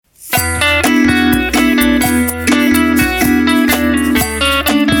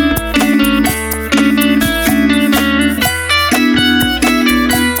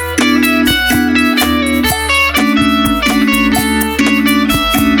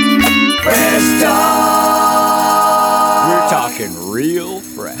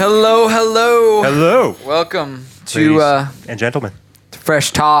Hello, hello. Hello. Welcome Ladies to and gentlemen.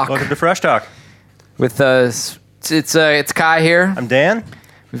 Fresh Talk. Welcome to Fresh Talk. With us, it's Kai here. I'm Dan.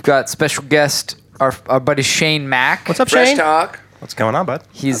 We've got special guest, our buddy Shane Mack. What's up, Fresh Shane? Talk. What's going on, bud?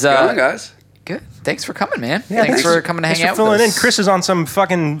 He's How's it going, guys? good. Thanks for coming, man. Yeah, thanks for coming to hang out for filling with in. us. Chris is on some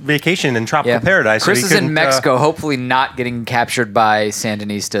fucking vacation in tropical Yeah. paradise. Chris so is he in couldn't, Mexico, hopefully not getting captured by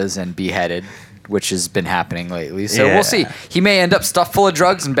Sandinistas and beheaded, which has been happening lately. So Yeah. we'll see. He may end up stuffed full of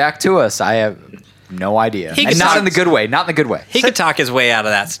drugs and back to us. I have no idea. He And could not talk- in the good way. Not in the good way. He could talk his way out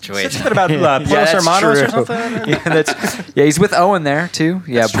of that Said situation. something about Pueblos that's Hermanos or true. something. Yeah, he's with Owen there too.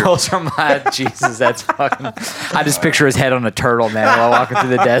 Yeah, Pearls are mad. Jesus, that's fucking. I just picture his head on a turtle now while walking through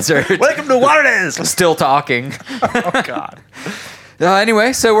the desert. Welcome to Waterdale. Still talking. Oh God.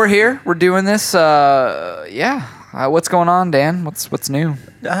 Anyway, so we're here. We're doing this. What's going on, Dan? What's new?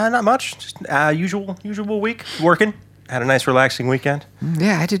 Not much. Just usual week. Working. Had a nice relaxing weekend.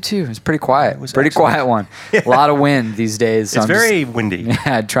 Yeah, I did too. It was pretty quiet. It was pretty excellent. quiet one. A lot of wind these days. So It's I'm just- very windy.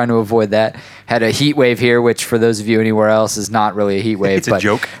 Yeah, trying to avoid that. Had a heat wave here, which for those of you anywhere else is not really a heat wave. It's a but,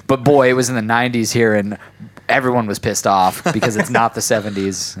 joke. But boy, it was in the 90s here, and everyone was pissed off because it's not the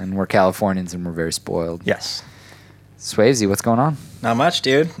 70s, and we're Californians and we're very spoiled. Yes. Swayze, what's going on? Not much,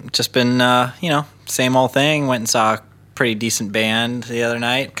 dude. Just been, same old thing. Went and saw a pretty decent band the other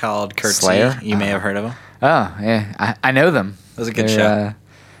night called Curtsy. Slayer? You may have heard of them. Oh, yeah, I know them. It was a good show.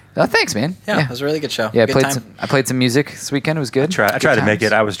 Thanks, man. Yeah, it was a really good show. Yeah, good time. I played some music this weekend. It was good. I tried to make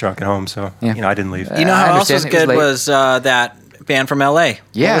times. it. I was drunk at home, so Yeah. I didn't leave. You know I how else was understand it was good late. was that band from L.A.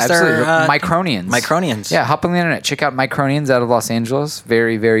 Yeah, What was their, absolutely. Micronians. Micronians. Yeah, hop on the internet. Check out Micronians out of Los Angeles.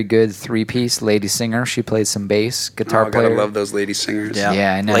 Very, very good three-piece lady singer. She plays some bass, guitar I player. gotta love those lady singers. Yeah.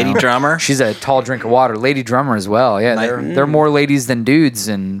 Yeah, I know. Lady drummer. She's a tall drink of water. Lady drummer as well. Yeah, they're more ladies than dudes,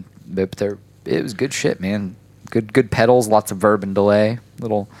 but it was good shit, man. Good pedals, lots of verb and delay.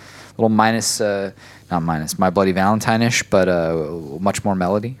 Little minus, not minus, My Bloody Valentine-ish, but much more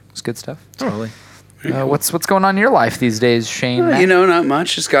melody. It's good stuff. Totally. What's going on in your life these days, Shane? Mack? Not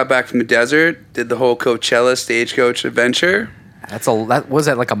much. Just got back from the desert. Did the whole Coachella stagecoach adventure. that was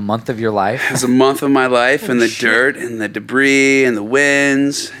that like a month of your life? It was a month of my life in the dirt and the debris and the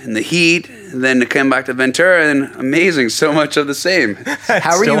winds and the heat. And then to come back to Ventura and amazing, so much of the same.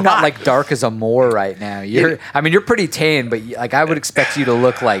 How are Still you not hot. like dark as a Moor right now? You're pretty tan, but like I would expect you to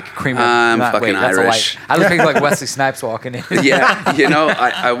look like cream. I'm fucking that's a Irish. light. I was thinking like Wesley Snipes walking in. Yeah,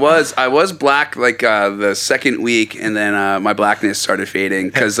 I was black like the second week, and then my blackness started fading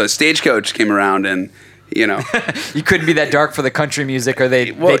because the stagecoach came around and. You couldn't be that dark for the country music, or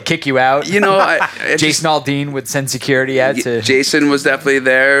they'd kick you out. Jason Aldean would send security out to. Jason was definitely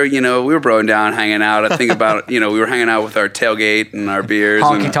there. We were broing down, hanging out. I think about we were hanging out with our tailgate and our beers.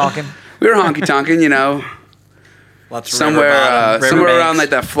 Honky and tonking. We were honky tonking. Lots of Somewhere riverbanks. around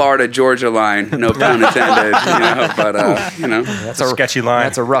like that Florida Georgia line. No pun intended. That's a sketchy line.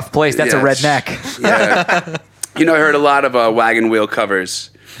 That's a rough place. That's a Yeah. redneck. Yeah. I heard a lot of wagon wheel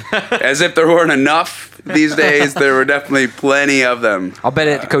covers. As if there weren't enough these days, there were definitely plenty of them. I'll bet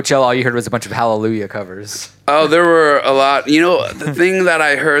at Coachella all you heard was a bunch of Hallelujah covers. Oh, there were a lot. The thing that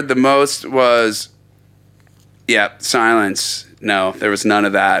I heard the most was, silence. No, there was none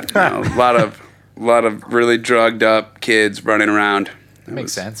of that. No, a lot of really drugged up kids running around. That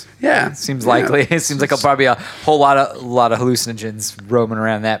makes sense. Yeah, Seems likely. It seems like probably a whole lot of hallucinogens roaming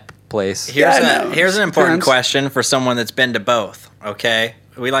around that place. Here's an important Depends. question for someone that's been to both, okay?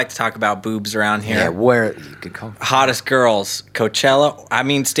 We like to talk about boobs around here. Yeah, where good call. Hottest girls, Coachella. I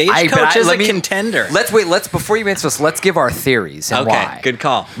mean, But Stagecoach is let a me- contender. Let's before you answer this, let's give our theories and Okay, why. good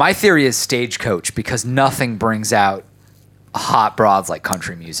call. My theory is Stagecoach because nothing brings out hot broads like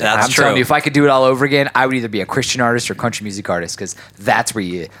country music. That's I'm telling true. you, if I could do it all over again, I would either be a Christian artist or country music artist because that's where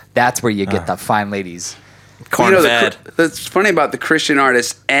you get the fine ladies. Corn fed. That's funny about the Christian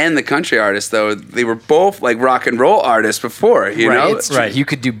artists and the country artists, though. They were both like rock and roll artists before, you know? It's true. You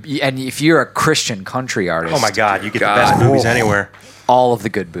could do, and if you're a Christian country artist, Oh my God! You get God. the best movies anywhere. all of the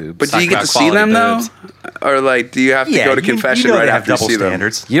good boobs. But do you Talk get about to see them, quality though? Or, like, do you have to go to confession you know right they have after you double see them?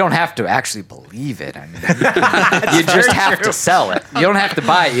 standards. You don't have to actually believe it. I mean, you just have to sell it. You don't have to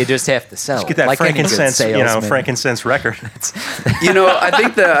buy it. You just have to sell Get it. that Like any good frankincense, salesman. frankincense record.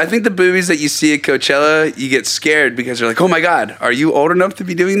 I think the boobies that you see at Coachella, you get scared because you're like, oh my God, are you old enough to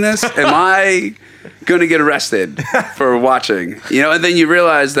be doing this? Am I going to get arrested for watching? And then you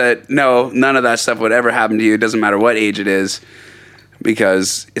realize that no, none of that stuff would ever happen to you. It doesn't matter what age it is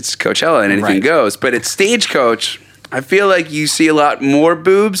because it's Coachella and anything Right. goes. But at Stagecoach, I feel like you see a lot more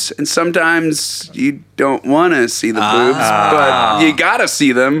boobs, and sometimes you don't want to see the boobs, but you got to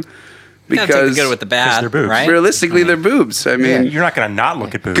see them Gotta take the good with the bad, they're boobs. right? realistically, they're boobs. I mean, You're not going to not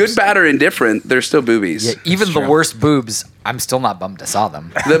look at boobs. good, bad, or indifferent, they're still boobies. Yeah, even the worst boobs, I'm still not bummed I saw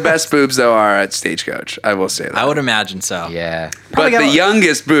them. The best boobs, though, are at Stagecoach. I will say that. I would imagine so. Yeah. But the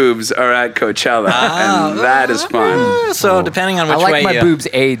youngest boobs are at Coachella, and that is fun. So depending on which I like way my you, boobs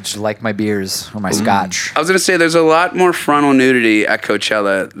aged like my beers or my scotch. I was going to say there's a lot more frontal nudity at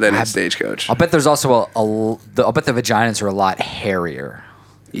Coachella than at Stagecoach. I'll bet there's also I'll bet the vaginas are a lot hairier.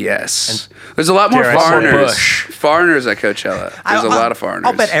 Yes. There's a lot more Dare I say foreigners. bush. Foreigners at Coachella. There's a lot of foreigners.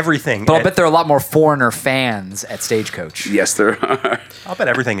 I'll bet everything. But I'll bet there are a lot more foreigner fans at Stagecoach. Yes, there are. I'll bet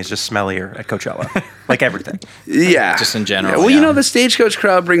everything is just smellier at Coachella. Like everything. Yeah. Just in general, Yeah. Well, you yeah. know, the Stagecoach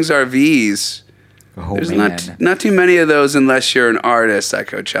crowd brings RVs. Oh, There's man. not too many of those unless you're an artist at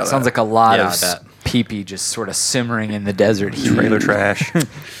Coachella. Sounds like a lot Yeah, of I bet. pee-pee just sort of simmering in the desert heat. Trailer trash.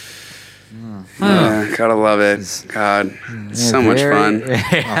 Yeah, gotta love it. God, it's so much fun.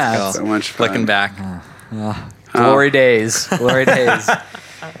 Yeah, So much fun. looking back. glory days. Glory days.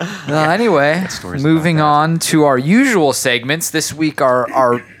 Anyway, story's moving about on to our usual segments. This week,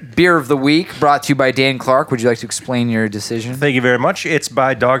 our beer of the week brought to you by Dan Clark. Would you like to explain your decision? Thank you very much. It's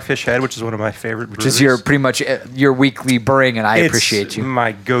by Dogfish Head, which is one of my favorite breweries. Which is your pretty much your weekly bring, and I It's appreciate you.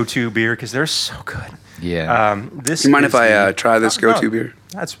 my go-to beer because they're so good. Yeah. This You mind is if I the- try this No, go-to no. beer?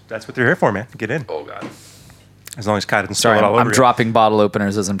 That's what they're here for, man. Get in. Oh God. As long as Kai doesn't Sorry, spill it all over I'm you. dropping bottle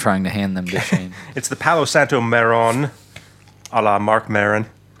openers as I'm trying to hand them to Shane. It's the Palo Santo Marron, a la Mark Maron.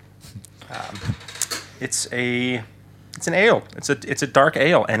 It's an ale. It's a dark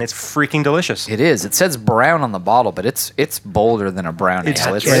ale, and it's freaking delicious. It is. It says brown on the bottle, but it's bolder than a brown It's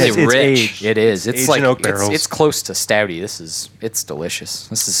ale. really it's rich. aged. It is. It's It's aged like in oak barrels. it's close to stouty. It's delicious.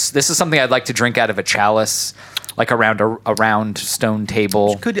 This is something I'd like to drink out of a chalice, like around a round stone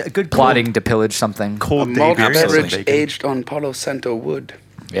table. Good plotting to pillage something. cold day Malt beer. beverage Bacon. aged on Palo Santo wood.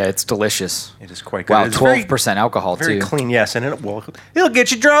 Yeah, it's delicious. It is quite good. Wow, It's very- 12% alcohol Very too. clean, yes, and it'll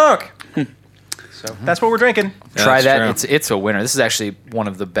get you drunk. So that's what we're drinking. Try that's that. true. It's a winner. This is actually one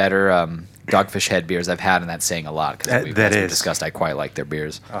of the better Dogfish Head beers I've had, and that's saying a lot because That as we is. discussed, I quite like their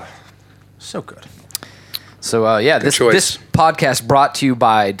beers. So good. So this choice. podcast brought to you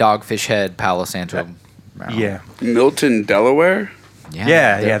by Dogfish Head, Palo Santo. Yeah. Milton, Delaware.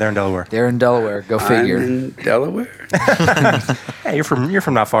 Yeah, they're in Delaware. They're in Delaware. Go figure. I'm in Delaware. Hey, you're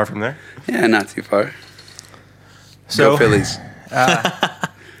from not far from there. Yeah, not too far. So Go Phillies.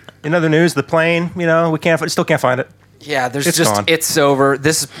 in other news, the plane, still can't find it. Yeah, there's It's just gone. it's over.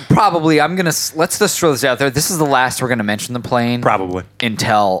 This is probably let's just throw this out there. This is the last we're gonna mention the plane. Probably.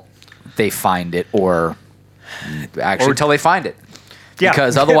 Until they find it, or actually until they find it. Yeah.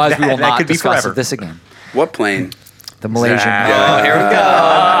 Because otherwise we will That not could be discuss forever. this again. What plane? The Malaysian. Ah. Here we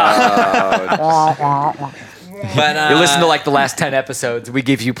go. But You listen to like the last 10 episodes. We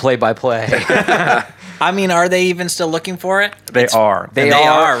give you play by play. I mean, are they even still looking for it? They are. They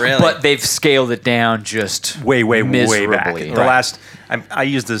are, really. but they've scaled it down just way back. miserably. The last, I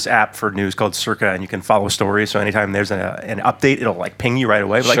use this app for news called Circa, and you can follow stories. So anytime there's an update, it'll like ping you right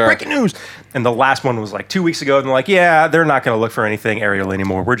away, like Sure. breaking news. And the last one was like 2 weeks ago, and they're like, yeah, they're not going to look for anything aerial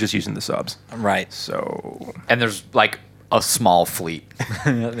anymore. We're just using the subs. Right. So And there's like a small fleet.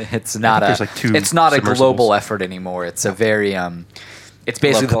 It's not there's like 2 it's not a submersibles. global effort anymore. It's a very it's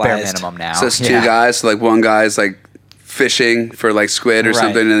basically the bare Localized. minimum now. So it's two Yeah. guys. So like one guy's like fishing for like squid or Right.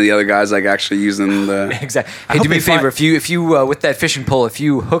 something, and the other guy's like actually using the. Exactly. I Hey, hope do me a they find- favor. If you with that fishing pole, if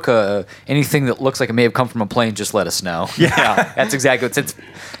you hook anything that looks like it may have come from a plane, just let us know. Yeah. That's exactly. It's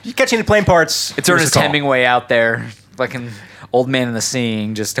you catch any plane parts? it's give us a Ernest call. Hemingway out there, like an old man in the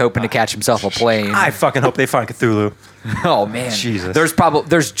seeing, just hoping to catch himself a plane. I fucking hope they find Cthulhu. Oh man, Jesus.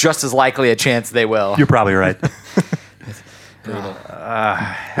 There's just as likely a chance they will. You're probably right.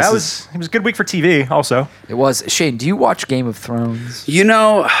 It was a good week for TV. Also, It was Shane. Do you watch Game of Thrones? You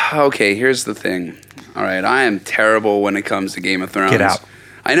know, okay. Here's the thing. All right, I am terrible when it comes to Game of Thrones. Get out.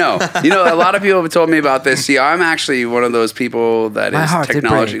 I know. You know, a lot of people have told me about this. See, I'm actually one of those people that My is heart, it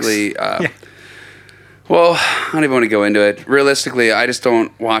technologically. Well, I don't even want to go into it. Realistically, I just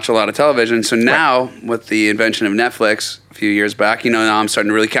don't watch a lot of television. So now, with the invention of Netflix a few years back, now I'm starting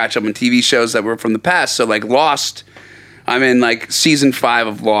to really catch up on TV shows that were from the past. So, like Lost, I'm in like season 5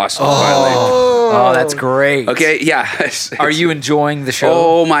 of Lost. Finally. Oh, that's great. Okay, yeah. Are you enjoying the show?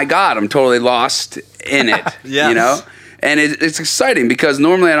 Oh my God, I'm totally lost in it. Yes. And it's exciting because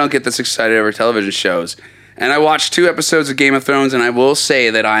normally I don't get this excited over television shows. And I watched 2 episodes of Game of Thrones, and I will say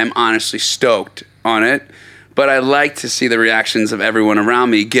that I'm honestly stoked on it. But I like to see the reactions of everyone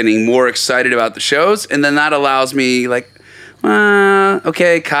around me getting more excited about the shows, and then that allows me like,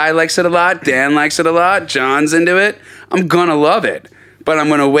 okay, Kai likes it a lot, Dan likes it a lot, John's into it. I'm gonna love it. but I'm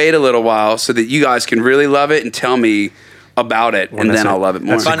going to wait a little while so that you guys can really love it and tell me about it, and then I'll love it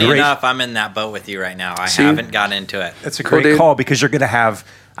more. That's Funny enough, I'm in that boat with you right now. I haven't gotten into it. That's a great call because you're going to have,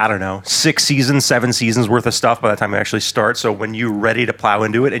 I don't know, 6 seasons, 7 seasons worth of stuff by the time it actually starts. So when you're ready to plow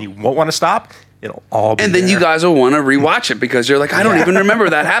into it and you won't want to stop, it'll all be And then there. you guys will want to rewatch it because you're like, I don't even remember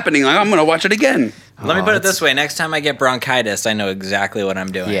that happening. Like, I'm going to watch it again. Let me put it this way. Next time I get bronchitis, I know exactly what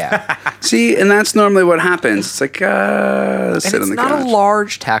I'm doing. Yeah. See, and that's normally what happens. It's like, sit And on it's the not couch. a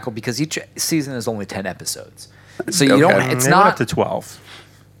large tackle because each season is only 10 episodes. So you Okay. don't. It's They went not up to 12.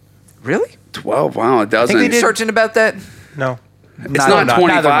 really. 12, wow, it I doesn't. think they did searching about that. No. It's not neither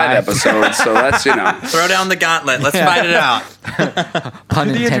 25 am I. episodes, so that's, Throw down the gauntlet. Let's fight it out. Pun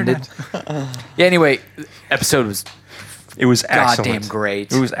intended. Yeah. Anyway, episode was It was goddamn excellent.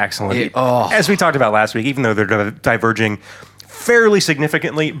 great. It was excellent. Oh. As we talked about last week, even though they're diverging fairly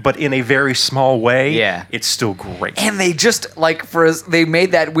significantly, but in a very small way, Yeah. it's still great. And they just they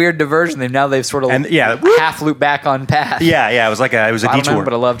made that weird diversion. They've sort of And, yeah, half loop back on path. yeah, it was like it was a I don't detour. know,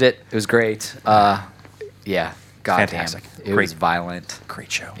 but I loved it. It was great. Yeah, goddamn, Fantastic. It Great. was violent.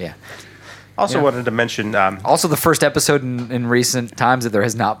 Great show. Yeah. Also Yeah. wanted to mention Also, the first episode in recent times that there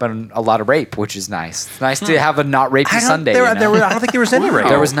has not been a lot of rape, which is nice. It's nice to have a not rapey Sunday. I you know? don't think there was any rape.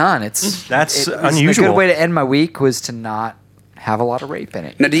 There was none. It was unusual. A good way to end my week was to not have a lot of rape in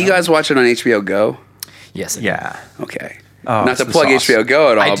it. Now, do you guys watch it on HBO Go? Yes. I do. Yeah. Okay. Oh, Not it's to the plug sauce. HBO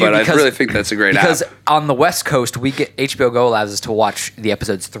Go at all, I do but I because- really think that's a great Because app. on the West Coast, we get HBO Go allows us to watch the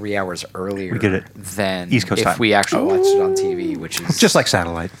episodes 3 hours earlier. We get it than East Coast if time. we actually watched it on TV, which is Just like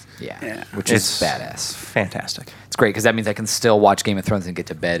satellite. yeah, which is It's badass. Fantastic. It's great because that means I can still watch Game of Thrones and get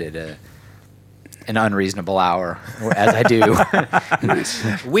to bed at an unreasonable hour, as I do.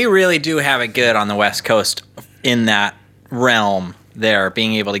 We really do have it good on the West Coast in that realm there,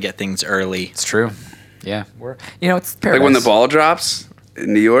 being able to get things early. It's true. Yeah, it's Like paradise. when the ball drops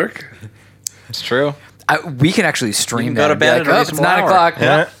in New York. It's true. We can actually stream You can that. go to and be bed like, at a oh, it's reasonable 9 hour." o'clock.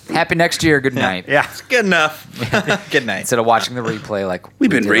 Yeah. Happy next year. Good night. Yeah. It's good enough. Good night. Instead of watching the replay, like We've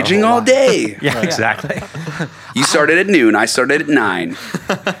we been did a raging whole all lot. day. Yeah, exactly. You started at noon. I started at 9.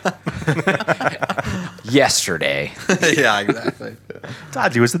 Yesterday. Yeah, exactly.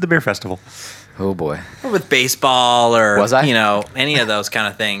 Todd, you was at the beer festival. Oh boy. Or with baseball or, Was I? any of those kind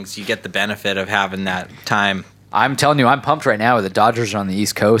of things, you get the benefit of having that time. I'm telling you, I'm pumped right now. The Dodgers are on the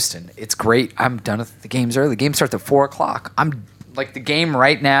East Coast, and it's great. I'm done with the games early. The game starts at 4 o'clock. I'm like, the game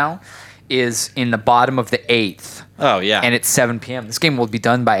right now is in the bottom of the 8th. Oh, yeah. And it's 7 p.m. This game will be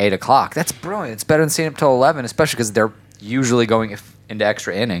done by 8 o'clock. That's brilliant. It's better than staying up till 11, especially because they're usually going into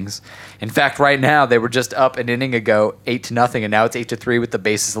extra innings. In fact, right now, they were just up an inning ago, 8-0, and now it's 8-3 with the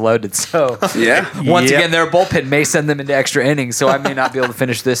bases loaded. So, Yeah. once Yep. again, their bullpen may send them into extra innings, so I may not be able to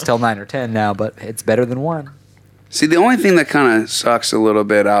finish this till 9 or 10 now, but it's better than 1. See, the only thing that kind of sucks a little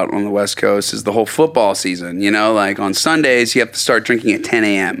bit out on the West Coast is the whole football season. Like on Sundays, you have to start drinking at 10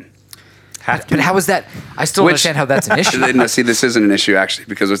 a.m. But how is that? I still don't Which- understand how that's an issue. No, see, this isn't an issue actually,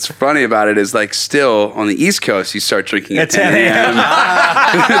 because what's funny about it is like still on the East Coast, you start drinking at 10 a.m.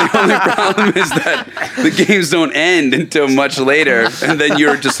 The only problem is that the games don't end until much later, and then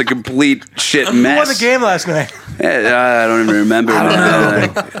you're just a complete shit Who mess. won the game last night? I don't even remember.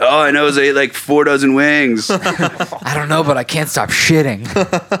 All I know is I ate like 4 dozen wings. I don't know, but I can't stop shitting.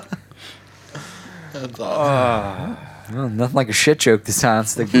 Well, nothing like a shit joke this time.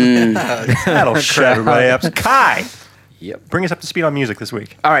 It's That'll shut everybody up. Kai, Yep. bring us up to speed on music this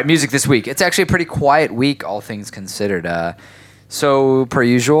week. All right, music this week. It's actually a pretty quiet week, all things considered. So, per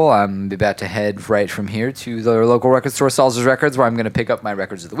usual, I'm about to head right from here to the local record store, Salzer's Records, where I'm going to pick up my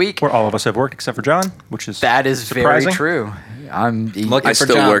records of the week. Where all of us have worked except for John, which is That is surprising. very true. I'm Looking I for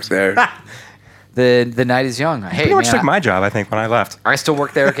still jobs. work there. the night is young. Hey, Pretty much man, took my job, I think, when I left. I still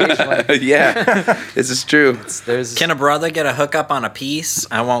work there occasionally. Yeah, this is true. There's Can a brother get a hookup on a piece?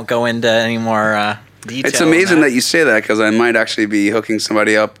 I won't go into any more detail. It's amazing that you say that because I might actually be hooking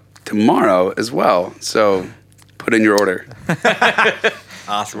somebody up tomorrow as well. So put in your order.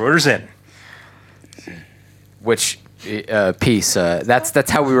 Awesome. Orders in. which piece? That's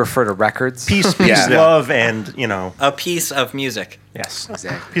how we refer to records. Peace, Yeah. love, and, A piece of music. yes.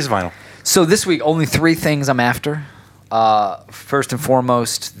 Exactly. Piece of vinyl. So this week, only 3 things I'm after. First and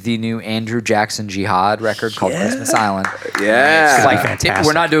foremost, the new Andrew Jackson Jihad record called Christmas Island. Yeah. It's like, fantastic.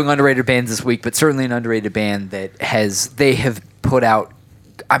 we're not doing underrated bands this week, but certainly an underrated band that they have put out.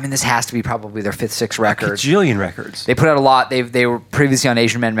 I mean, this has to be probably their 5th, 6th record. Bajillion records. They put out a lot. They were previously on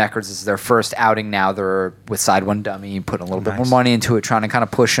Asian Men Records. This is their first outing now. They're with Side One Dummy, putting a little bit more money into it, trying to kind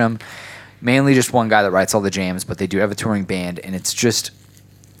of push them. Mainly just one guy that writes all the jams, but they do have a touring band, and it's just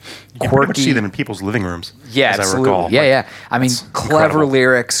You can pretty much see them in people's living rooms. Yeah, as absolutely. I recall. Yeah. I mean, clever incredible.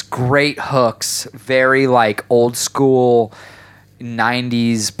 lyrics, great hooks, very like old school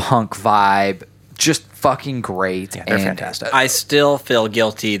 90s punk vibe. Just fucking great. Yeah, they're fantastic. I still feel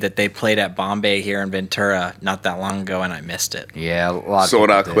guilty that they played at Bombay here in Ventura not that long ago, and I missed it. Yeah, a lot.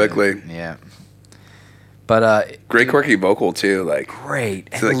 Sold of out people did. quickly. Yeah, but Great quirky vocal too. Like great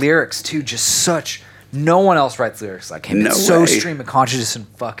and like- lyrics too. Just such. No one else writes lyrics like him. No It's so way. stream of consciousness and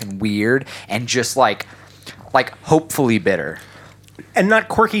fucking weird and just like hopefully bitter. And not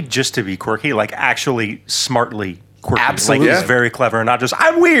quirky just to be quirky, like actually smartly quirky. Absolutely. Like, it's very clever and not just,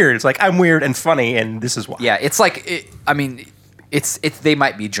 I'm weird. It's like, I'm weird and funny, and this is why. Yeah, it's like it's they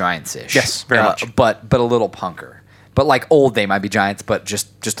might be giants-ish. Yes, very much. But a little punker. But like old, they might be giants, but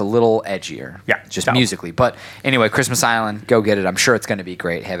just a little edgier. Yeah, just no. musically. But anyway, Christmas Island, go get it. I'm sure it's going to be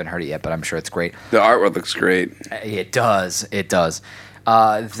great. Haven't heard it yet, but I'm sure it's great. the artwork looks great. It does. It does.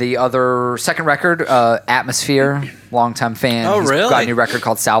 The other second record, Atmosphere, longtime fan. Oh, He's really? got a new record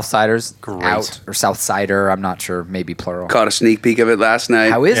called Southsiders. Great. Out or Southsider. I'm not sure. Maybe plural. Caught a sneak peek of it last night.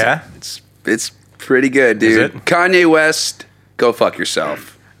 How is Yeah. it? It's pretty good, dude. it? Kanye West, go fuck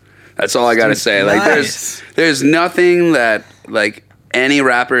yourself. That's all I gotta say. Like, nice. there's nothing that like any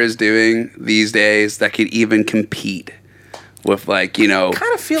rapper is doing these days that could even compete with like kinda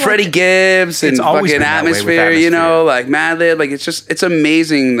feel Freddie like Gibbs and it's always fucking been that way with Atmosphere. You know, Atmosphere. like Madlib. Like it's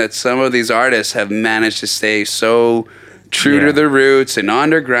amazing that some of these artists have managed to stay so true Yeah. to their roots and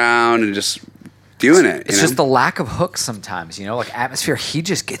underground and just doing it. It's just the lack of hooks sometimes, like Atmosphere, he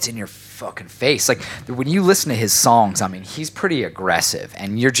just gets in your fucking face. Like when you listen to his songs, I mean, he's pretty aggressive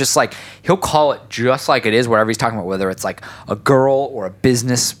and you're just like, he'll call it just like it is, whatever he's talking about, whether it's like a girl or a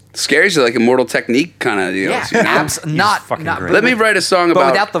business. scares you like Immortal Technique kind of deals. You know? Not fucking great. Let me write a song But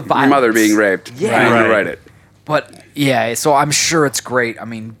about without the your mother violence. being raped. Yeah. I'm gonna Right. write it. But yeah, so I'm sure it's great. I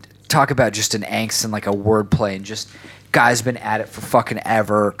mean, talk about just an angst and like a wordplay and just guy's been at it for fucking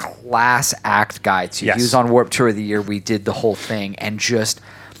ever. Class act guy too. Yes. He was on Warped Tour of the Year. We did the whole thing and just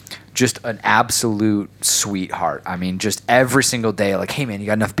an absolute sweetheart. I mean, just every single day, like, hey man, you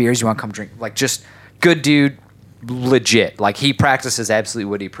got enough beers? You want to come drink? Like, just good dude, legit. Like he practices absolutely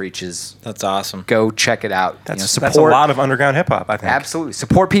what he preaches. That's awesome. Go check it out. That's a lot of underground hip hop, I think. Absolutely.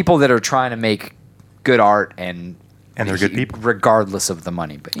 Support people that are trying to make good art and they're good people. regardless of the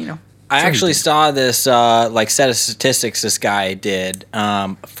money. But I actually saw this set of statistics this guy did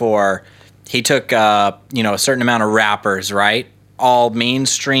he took a certain amount of rappers, right? All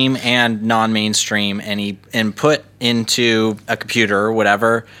mainstream and non-mainstream, and he put into a computer or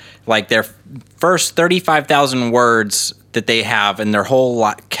whatever, like their first 35,000 words that they have in their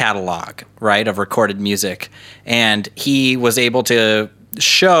whole catalog, right, of recorded music. And he was able to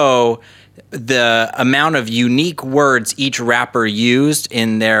show the amount of unique words each rapper used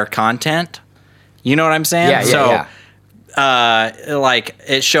in their content. You know what I'm saying? Yeah. Like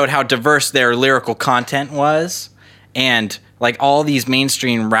it showed how diverse their lyrical content was, and like all these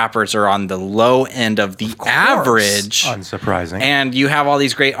mainstream rappers are on the low end of the average. Unsurprising. And you have all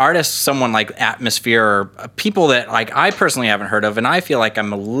these great artists, someone like Atmosphere, or people that like I personally haven't heard of, and I feel like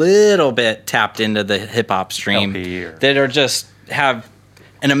I'm a little bit tapped into the hip hop stream LP or- that are just have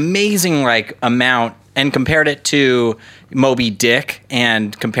an amazing like amount, and compared it to Moby Dick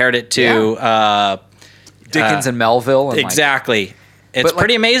and compared it to Dickens and Melville. And exactly. It's but, like,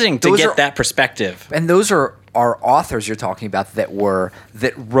 pretty amazing to those get are- that perspective. And those are authors you're talking about that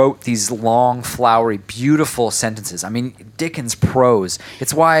wrote these long, flowery, beautiful sentences. I mean, Dickens' prose.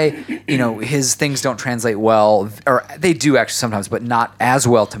 It's why, his things don't translate well, or they do actually sometimes, but not as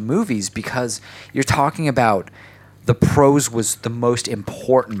well to movies, because you're talking about the prose was the most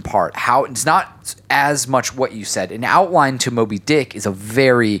important part. How it's not as much what you said. An outline to Moby Dick is a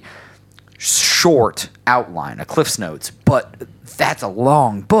very short outline, a Cliff's Notes, but that's a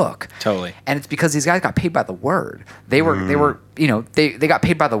long book. Totally. And it's because these guys got paid by the word. They got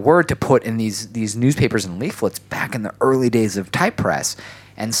paid by the word to put in these newspapers and leaflets back in the early days of type press.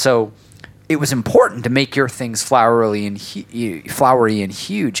 And so it was important to make your things flowery and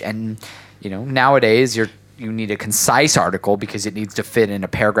huge. And nowadays you need a concise article because it needs to fit in a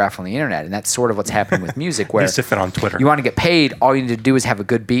paragraph on the internet, and that's sort of what's happening with music. Where Needs to fit on Twitter. You want to get paid, all you need to do is have a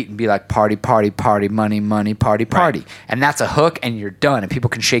good beat and be like party, party, party, money, money, party, party, Right. and that's a hook, and you're done. And people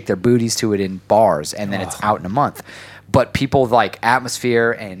can shake their booties to it in bars, and then it's out in a month. But people like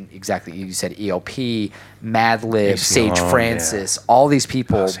Atmosphere and exactly you said ELP, Madlib, Sage Malone, Francis, all these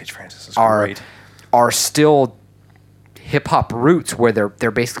people Sage Francis is are great. still hip hop roots where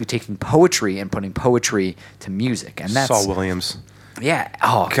they're basically taking poetry and putting poetry to music, and that's Saul Williams. yeah.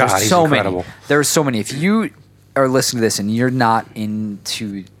 Oh, God, there's he's so incredible. many. There's so many. If you are listening to this and you're not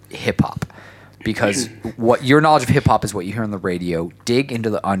into hip hop, because what your knowledge of hip hop is what you hear on the radio, dig into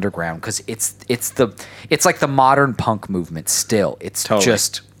the underground, because it's like the modern punk movement still. It's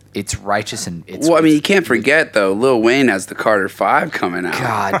just it's righteous and it's. Well, I mean, you can't forget though. Lil Wayne has the Carter 5 coming out.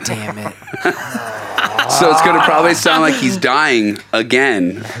 God damn it! So it's gonna probably sound like he's dying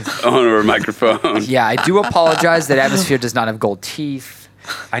again on our microphone. Yeah, I do apologize that Atmosphere does not have gold teeth.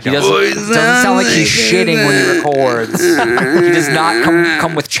 I He don't. doesn't sound like he's shitting when he records. He does not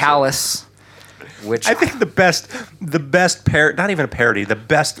come with chalice. Which I think the best not even a parody, the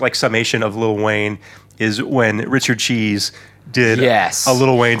best like summation of Lil Wayne is when Richard Cheese did a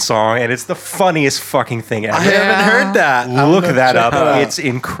Lil Wayne song, and it's the funniest fucking thing ever. I haven't heard that. Look that up. It's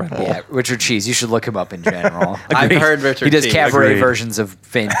incredible. Yeah, Richard Cheese. You should look him up in general. I've heard Richard He does Cheese. cabaret Agreed. versions of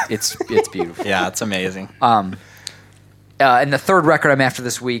Finn. It's beautiful. Yeah, it's amazing. And the third record I'm after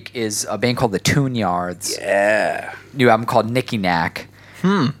this week is a band called the Tune Yards. Yeah. New album called Nicky Knack.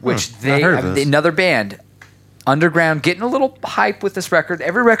 Which they heard of this. another band, underground, getting a little hype with this record.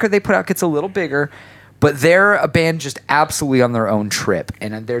 Every record they put out gets a little bigger, but they're a band just absolutely on their own trip,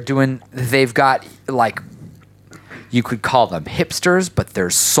 and they've got like, you could call them hipsters, but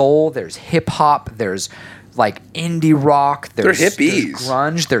there's soul, there's hip hop, there's like indie rock, there's They're hippies. there's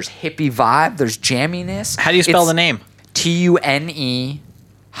grunge, there's hippie vibe, there's jamminess. How do you spell the name? TUNE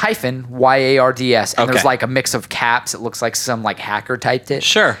hyphen YARDS, and Okay. there's like a mix of caps. It looks like some like hacker typed it.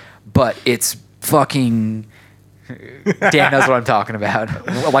 Sure. But it's fucking. Dan knows what I'm talking about.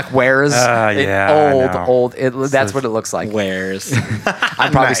 Like where's yeah, old. That's what it looks like. Where's? I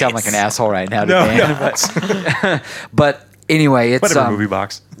probably sound like an asshole right now to No, Dan. But anyway, it's Whatever, movie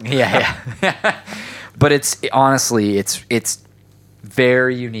box. yeah. But it's honestly, it's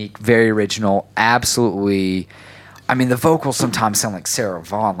very unique, very original, absolutely. I mean, the vocals sometimes sound like Sarah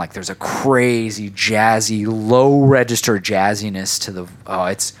Vaughan. Like there's a crazy, jazzy, low register jazziness to the. Oh,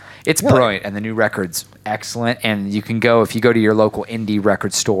 it's brilliant, and the new record's excellent. And you can go if you go to your local indie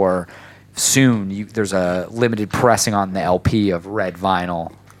record store soon. There's a limited pressing on the LP of red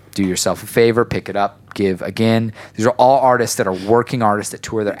vinyl. Do yourself a favor, pick it up, give again. These are all artists that are working artists that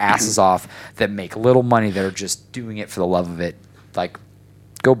tour their asses off, that make little money, that are just doing it for the love of it. Like,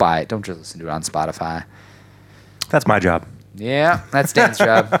 go buy it. Don't just listen to it on Spotify. That's my job. Yeah, that's Dan's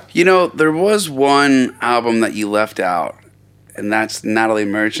job. You know, there was one album that you left out, and that's Natalie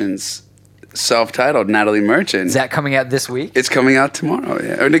Merchant's self-titled Natalie Merchant. Is that coming out this week? It's coming out tomorrow,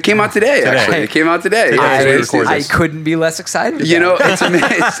 yeah. Or it came out today, actually. It came out today. I couldn't be less excited. You know, about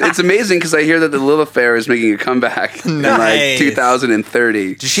it. it's amazing because I hear that the Lilith Fair is making a comeback in like Nice.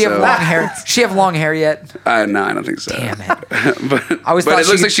 2030. Does she have long hair? Does she have long hair yet? No, I don't think so. Damn it. but I always but thought it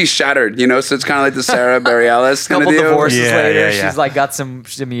looks she- like she's shattered, you know, so it's kind of like the Sarah Bareilles kind of Couple deal. divorces Yeah, later, yeah, yeah. she's like got some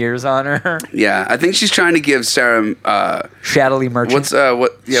years on her. Yeah, I think she's trying to give Sarah, Shadowy Merchant. Sarah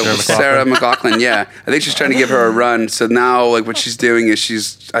McLachlan, yeah. I think she's trying to give her a run. So now, like, what she's doing is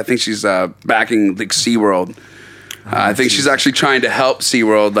she's backing, like, SeaWorld. I think she's actually trying to help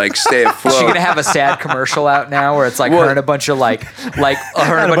SeaWorld, like, stay afloat. Is she gonna have a sad commercial out now where it's like Well- her and a bunch of her and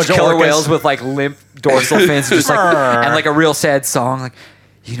a bunch of of killer orcas. whales with like limp dorsal fins, just like and like a real sad song, like,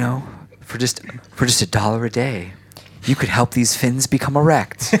 you know, for just $1 a day, you could help these fins become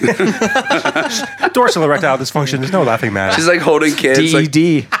erect. Dorsal erectile dysfunction. There's no laughing matter. She's like holding kids. Like,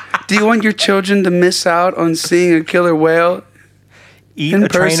 DED. do you want your children to miss out on seeing a killer whale Eat in a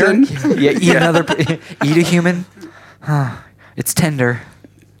person? trainer. Yeah, eat a human. It's tender.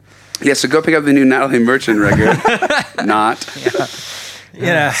 Yeah, so go pick up the new Natalie Merchant record. Not.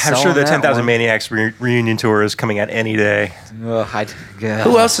 Yeah, I'm Selling sure the that 10,000 one. Maniacs reunion tour is coming out any day. Ugh,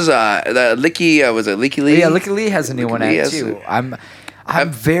 Who else is the Licky? Was it Licky Lee? Yeah, Licky Lee has a new one Lee out has too. a-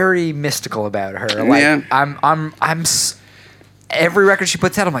 I'm very mystical about her. Like, Yeah. every record she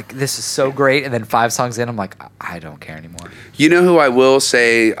puts out, I'm like, this is so great, and then 5 songs in, I'm like, I don't care anymore. You know who I will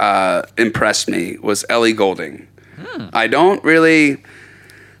say impressed me was Ellie Goulding. I don't really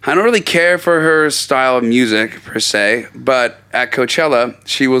care for her style of music per se, but at Coachella,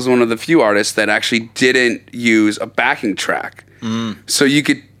 she was one of the few artists that actually didn't use a backing track. So you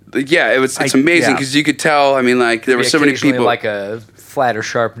could, it's amazing because you could tell. I mean, like there were so many Occasionally, people. like a flat or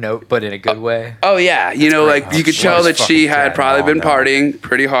sharp note, but in a good way. Oh yeah, you know, like you could She tell was that she fucking had dragging probably on, been though. partying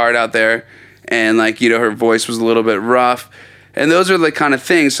pretty hard out there, and like you know her voice was a little bit rough, and those are the kind of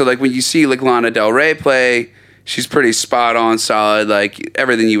things. So like when you see like Lana Del Rey play, she's pretty spot on, solid, like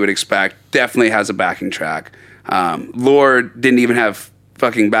everything you would expect. Definitely has a backing track. Lorde didn't even have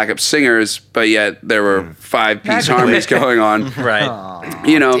fucking backup singers, but yet there were 5-piece harmonies going on. Right.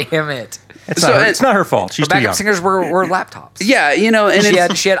 You know, Damn it. It's, So not, her, it- it's not her fault. She's Her too young. backup singers were laptops. yeah, you know, and She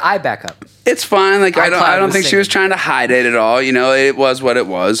it's, had eye backup. It's fine. Like I don't think she was singing. trying to hide it at all. You know, it was what it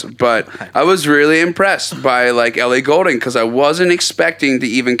was. But I was really impressed by like Ellie Goulding because I wasn't expecting to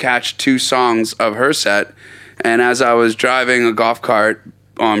even catch 2 songs of her set. And as I was driving a golf cart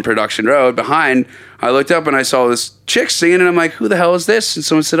on Production Road behind, I looked up and I saw this chick singing, and I'm like, "Who the hell is this?" And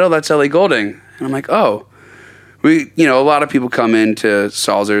someone said, "Oh, that's Ellie Goulding." And I'm like, "Oh." A lot of people come into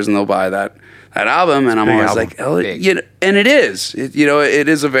Salzer's and they'll buy that album, and I'm always album. like, Ellie, and it is. It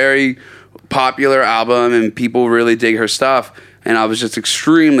is a very popular album, and people really dig her stuff. And I was just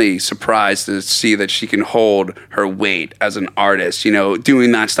extremely surprised to see that she can hold her weight as an artist,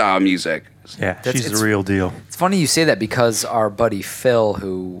 doing that style of music. Yeah, she's the real deal. It's funny you say that because our buddy Phil,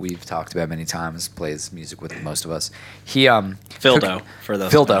 who we've talked about many times, plays music with most of us. He Phildo, for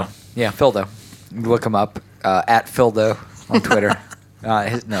those. Phildo, yeah, Phildo. Look him up at Phildo on Twitter.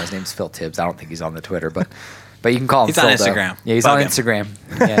 His name's Phil Tibbs. I don't think he's on the Twitter, but you can call him. He's Phildo. on Instagram. Yeah, he's Bug on him. Instagram.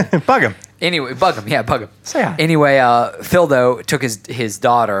 Yeah. Bug him. Anyway, bug him. Yeah, bug him. Say hi. Anyway, Phildo took his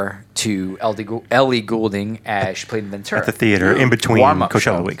daughter to Ellie Goulding as she played in Ventura At the theater in between Warm-up Coachella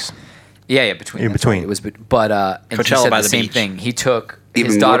show. weeks. Yeah, between. In that's right. between. It was, and he Coachella said by the the same beach. thing. He took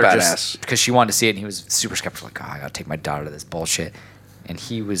Even his more daughter badass. just because she wanted to see it, and he was super skeptical, like, I gotta take my daughter to this bullshit. And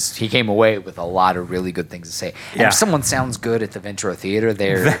he came away with a lot of really good things to say. And Yeah. if someone sounds good at the Ventura Theater,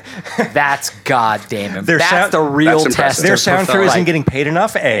 that's goddamn. Their That's sound- the real that's impressive. test. Their of sound crew like- isn't getting paid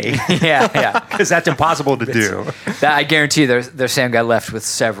enough, A. Yeah. Because that's impossible to do. That I guarantee you, their sound guy left with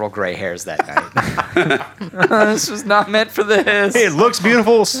several gray hairs that night. This was not meant for this. It looks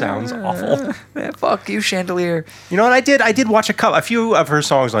beautiful, sounds awful. Man, fuck you, Chandelier. You know what I did? I did watch a few of her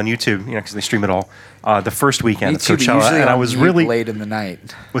songs on YouTube, because they stream it all. The first weekend at Me too, but Coachella, usually and I on was mute really late in the night.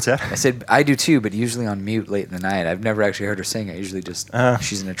 What's that? I said I do too, but usually on mute late in the night. I've never actually heard her sing. I usually just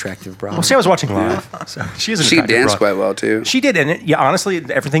she's an attractive broad. Well, see, I was watching live, so she is an She attractive danced broad. quite well too. She did, and honestly,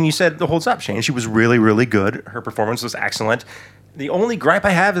 everything you said holds up, Shane. She was really, really good. Her performance was excellent. The only gripe I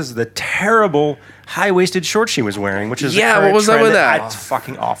have is the terrible high-waisted shorts she was wearing, which is Yeah, the current what was up trend with that? It's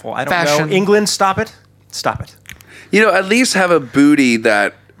fucking awful. I don't Fashion. know. England, stop it. Stop it. At least have a booty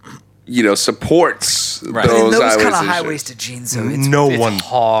that supports Right. those, those kind of high-waisted high-waisted jeans, though, it's one.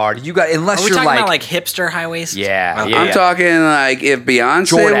 hard. You got unless Are we you're talking like, about like hipster high waist? Yeah, shit. I'm talking like if Beyonce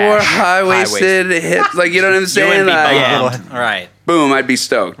Jordache. wore high-waisted hips, like, you know what I'm You saying? wouldn't be Like, bummed. Right. boom, I'd be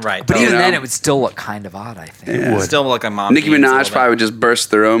stoked. Right. But You even know? then, it would still look kind of odd. I think. Yeah. would. Still look like mom. Nicki jeans a Minaj little probably would just burst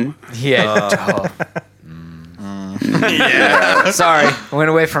through them. Yeah. Yeah. Sorry, I went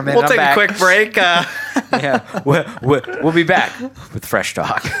away from it. bit. We'll I'm take back. a quick break. Yeah, we'll be back with fresh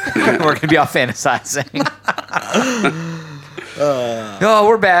talk. We're gonna be off fantasizing. Oh,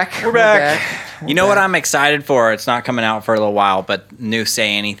 we're back. We're back. You know what I'm excited for? It's not coming out for a little while, but new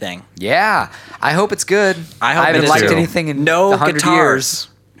Say Anything. Yeah, I hope it's good. I hope haven't it is liked too. anything in No 100 guitars. years.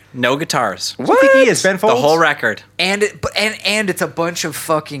 No guitars. What do you think he is, Ben Folds? The whole record. And it's a bunch of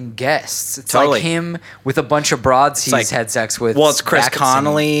fucking guests. It's Totally. like him with a bunch of broads he's like- had sex with. Well, it's Chris back at some-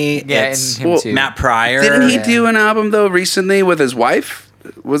 Connolly. Yeah, it's and him too. Matt Pryor. Didn't he Yeah. do an album though recently with his wife?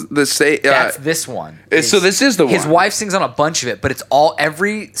 Was the say? That's this one. so this is the His one. wife sings on a bunch of it, but it's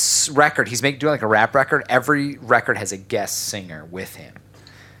every record he's doing like a rap record. Every record has a guest singer with him.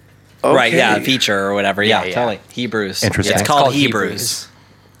 Right, yeah, Okay. feature or whatever. Yeah, Yeah. totally. Hebrews. Interesting. It's It's called Hebrews.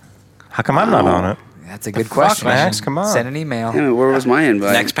 How come I'm not on it? That's a good Fuck, question. Max, come on. Send an email. Damn it, where was my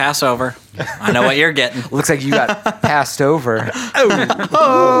invite? Next Passover. I know what you're getting. Looks like you got passed over.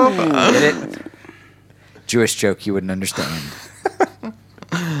 Oh, get it? Jewish joke you wouldn't understand.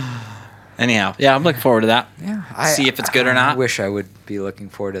 Anyhow, yeah, I'm looking forward to that. Yeah, See if it's good or I not. wish I would be looking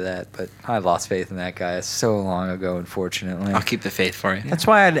forward to that, but I lost faith in that guy so long ago. Unfortunately, I'll keep the faith for you. That's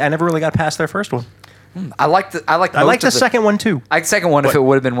why I never really got past their first one. I like I like the second one too. I like the second one if it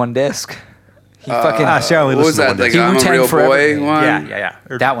would have been one disc. He fucking. See, I only What was listened to that? one Like disc. I'm a Wu-Tang real Forever. boy one. Yeah.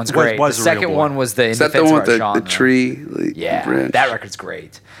 Or That one's was- great. was The a real second boy. one was the. Is that the one with the genre. tree? Like, Yeah, branch? that record's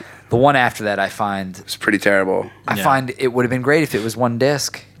great. The one after that, I find It's pretty terrible. it would have been great if it was one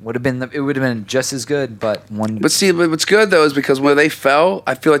disc. It would have been just as good, but one. But see, what's good though is because when they fell,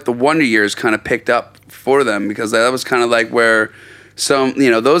 I feel like the Wonder Years kind of picked up for them because that was kind of like where some,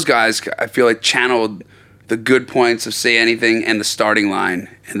 those guys, I feel like channeled the good points of Say Anything and the starting line,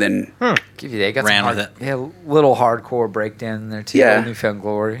 and then give you they got Ran some with it. Yeah, little hardcore breakdown in there too. Yeah. Newfound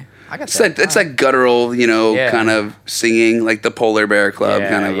Glory. I got it's that. like guttural, Yeah. kind of singing, like the Polar Bear Club Yeah,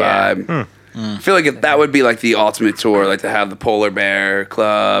 kind of yeah. vibe. I feel like that would be like the ultimate tour, like to have the Polar Bear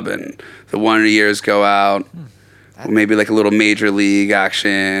Club and the Wonder Years go out, or maybe like a little Major League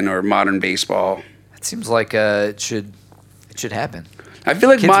action or modern baseball. It seems like it should happen. I feel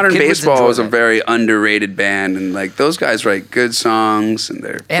like Modern Baseball is a it. very underrated band, and like those guys write good songs and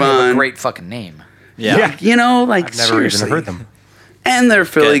they're And they have fun. a great fucking name. Yeah. You know, like I've never seriously. even heard them. And they're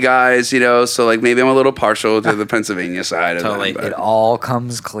Philly Good. guys, you know, so like maybe I'm a little partial to the Pennsylvania side of Totally. them. It all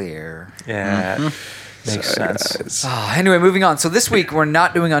comes clear. Yeah. Makes sense. Guys. Anyway, moving on. So this week we're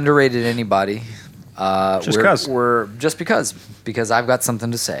not doing underrated anybody. Just 'cause. We're just because I've got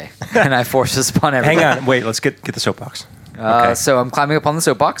something to say and I force this upon everybody. Hang on. Wait, let's get the soapbox. Okay. So I'm climbing up on the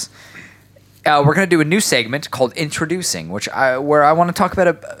soapbox. We're going to do a new segment called Introducing, where I want to talk about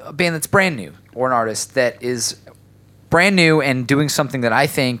a band that's brand new or an artist that is brand new and doing something that I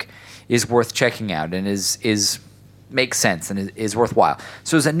think is worth checking out and is makes sense and is worthwhile.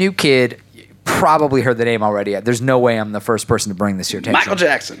 So as a new kid, you probably heard the name already. There's no way I'm the first person to bring this to your attention. Michael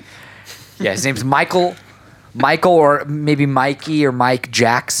Jackson. Yeah, his name's Michael, or maybe Mikey or Mike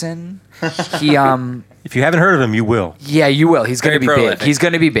Jackson. He If you haven't heard of him, you will. Yeah, you will. He's going to be Very big. prolific. He's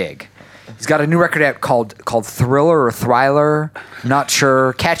going to be big. He's got a new record out called Thriller or Thriller. Not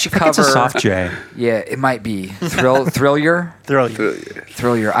sure. Catchy cover. It's a soft J. Yeah, it might be. Thriller? Thriller.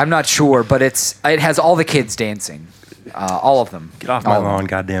 I'm not sure, but it has all the kids dancing. All of them. Get off my lawn,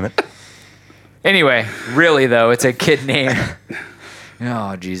 goddammit. Anyway, really though, it's a kid named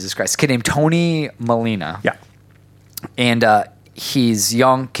oh, Jesus Christ. A kid named Tony Molina. Yeah. And he's a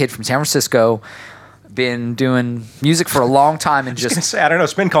young kid from San Francisco. Been doing music for a long time and just I don't know.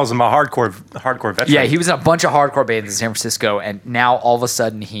 Spin calls him a hardcore veteran. yeah, he was in a bunch of hardcore bands in San Francisco, and now all of a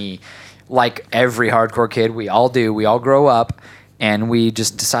sudden he, like every hardcore kid, we all grow up, and we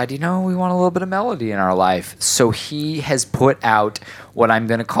just decide, we want a little bit of melody in our life. So he has put out what I'm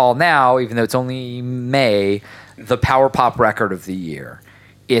going to call now, even though it's only May, the power pop record of the year.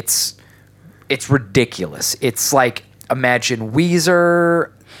 It's ridiculous. It's like, imagine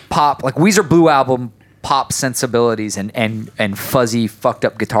Weezer pop, like Weezer Blue Album pop sensibilities and fuzzy fucked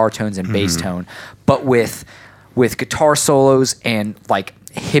up guitar tones and bass tone, but with guitar solos and like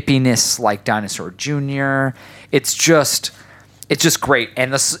hippiness like Dinosaur Jr. It's just great,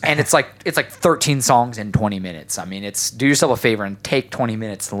 and it's like 13 songs in 20 minutes. I mean, do yourself a favor and take 20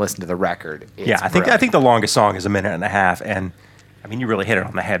 minutes to listen to the record. I think the longest song is a minute and a half, and I mean, you really hit it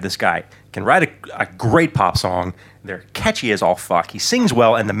on the head. This guy can write a great pop song. They're catchy as all fuck. He sings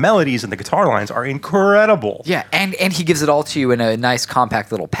well, and the melodies and the guitar lines are incredible. Yeah, and he gives it all to you in a nice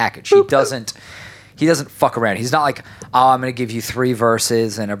compact little package. He doesn't fuck around. He's not like, I'm going to give you 3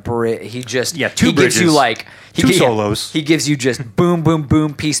 verses and a bridge. He just two bridges, gives you like two solos. He gives you just boom, boom,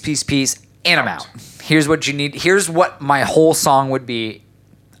 boom, piece, piece, piece, and I'm out. Here's what you need. Here's what my whole song would be.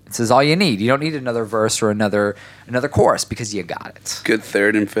 This is all you need. You don't need another verse or another chorus because you got it. Good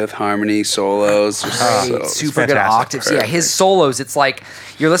third and fifth harmony solos. Super good octaves. Perfect. Yeah, his solos, it's like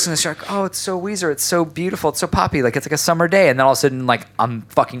you're listening to this, you're like, oh, it's so Weezer, it's so beautiful, it's so poppy, like it's like a summer day, and then all of a sudden, like, I'm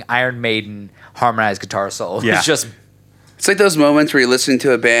fucking Iron Maiden harmonized guitar solo. Yeah. It's like those moments where you're listening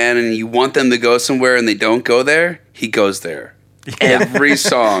to a band and you want them to go somewhere and they don't go there. He goes there. Every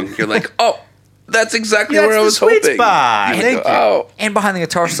song, you're like, oh, that's exactly where I was hoping. Spot. Thank you. And behind the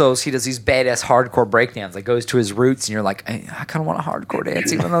guitar solos, he does these badass hardcore breakdowns. Like goes to his roots, and you're like, I kind of want a hardcore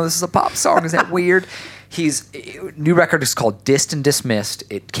dance, even though this is a pop song. Is that weird? New record is called Dissed and Dismissed.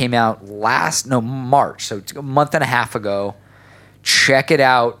 It came out March, so a month and a half ago. Check it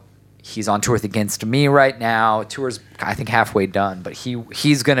out. He's on tour with Against Me right now. Tour's, I think, halfway done, but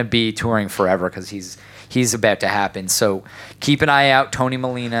he's going to be touring forever because he's about to happen. So keep an eye out, Tony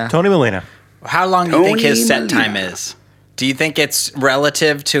Molina. How long do you think his set time is? Do you think it's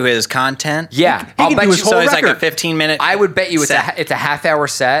relative to his content? Yeah, I'll bet you. So it's like a 15-minute. I would bet you it's a half-hour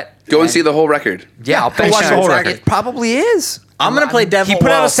set. Go and see the whole record. Yeah, I'll bet watch the whole record. It probably is. I'm gonna play Devil. He put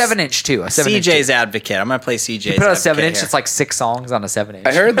out a 7-inch too. CJ's Advocate. I'm gonna play CJ's. He put out a Advocate 7-inch. here. It's like 6 songs on a 7-inch.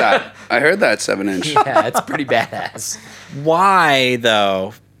 I heard that. 7-inch. Yeah, it's pretty badass. Why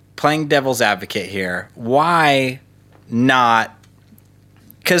though? Playing Devil's Advocate here. Why not?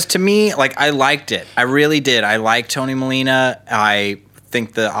 Because to me, like, I liked it. I really did. I like Tony Molina. I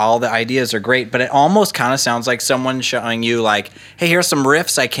think that all the ideas are great, but it almost kind of sounds like someone showing you, like, hey, here's some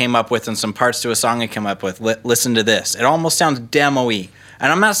riffs I came up with and some parts to a song I came up with. Listen to this. It almost sounds demo-y.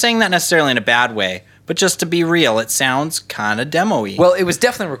 And I'm not saying that necessarily in a bad way, but just to be real, it sounds kind of demo-y. Well, it was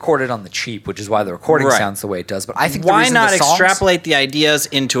definitely recorded on the cheap, which is why the recording sounds the way it does. But I think why not extrapolate the ideas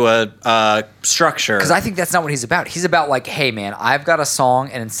into a structure? Because I think that's not what he's about. He's about like, hey man, I've got a song,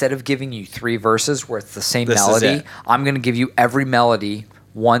 and instead of giving you 3 verses where it's the same melody, I'm going to give you every melody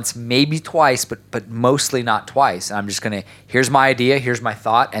once, maybe twice, but mostly not twice. And I'm just gonna, here's my idea, here's my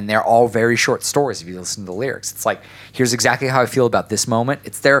thought, and they're all very short stories if you listen to the lyrics. It's like, here's exactly how I feel about this moment.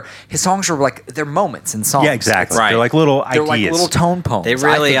 His songs are like, they're moments in songs. Yeah, exactly. Right. They're like little They're ideas. like little tone poems. They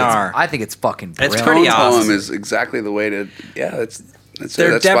really are. I think it's fucking brilliant. It's pretty Tone awesome. poem is exactly the way to. Yeah, that's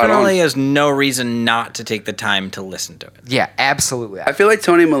There that's spot on. definitely is no reason not to take the time to listen to it. Yeah, absolutely. I feel like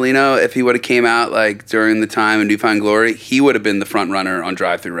Tony Molina, if he would have came out like during the time in Newfound Glory, he would have been the front runner on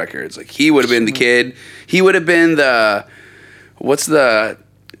Drive Thru Records. Like he would have been the kid. He would have been the what's the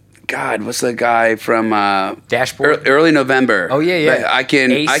guy from Dashboard? early November. Oh, yeah, yeah. Like, I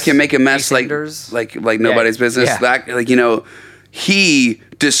can make a mess Ace like Enders? like nobody's business. Yeah. That like he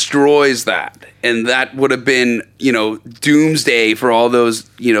destroys that. And that would have been, doomsday for all those,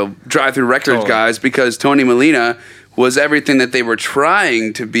 Drive Thru Records Totally. guys because Tony Molina was everything that they were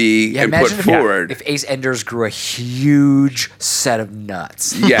trying to be and put imagine forward. if Ace Enders grew a huge set of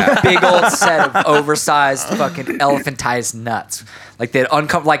nuts. Yeah. Big old set of oversized fucking elephantized nuts. Like they'd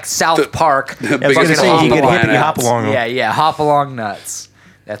like South Park. the I was going to biggest say, he could hop hippity hop along. along. Yeah, hop along nuts.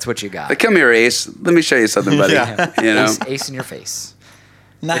 That's what you got. Like, come here, Ace. Let me show you something, buddy. Yeah. Ace in your face.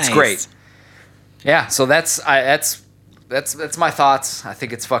 Nice. It's great. Yeah, so that's my thoughts. I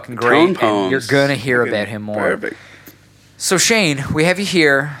think it's fucking great. Tone And poems. you're gonna hear Fucking about him more. Perfect. So Shane, we have you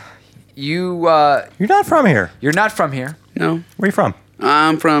here. You're You're not from here. not from here. No. Where are you from?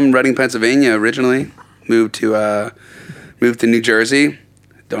 I'm from Reading, Pennsylvania originally. Moved to New Jersey.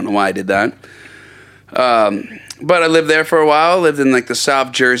 Don't know why I did that. But I lived there for a while. Lived in like the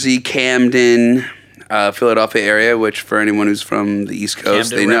South Jersey, Camden, Philadelphia area, which for anyone who's from the East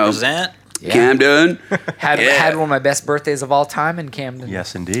Coast, Camden they know. represent. Yeah. Camden. Had Yeah. one of my best birthdays of all time in Camden.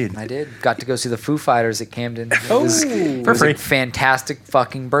 Yes, indeed. I did. Got to go see the Foo Fighters at Camden. It was, it For was free. a fantastic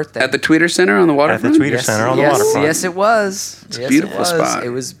fucking birthday. At the Tweeter Center on the At waterfront. the Tweeter Center on the yes, waterfront. yes, it was. It's a beautiful spot. It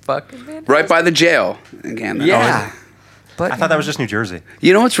was fucking fantastic. Right by the jail in Camden. Yeah. But I thought that was just New Jersey.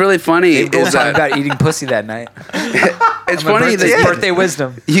 You know what's really funny we were is talking that about eating pussy that night. it's My funny that birthday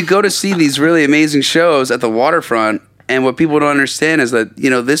wisdom. you go to see these really amazing shows at the waterfront, and what people don't understand is that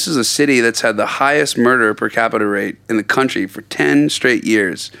this is a city that's had the highest murder per capita rate in the country for 10 straight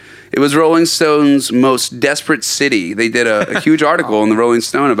years. It was Rolling Stone's most desperate city. They did a huge article in the Rolling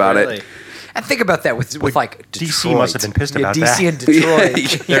Stone about Really? it. And think about that with like Detroit. DC must have been pissed about DC that. and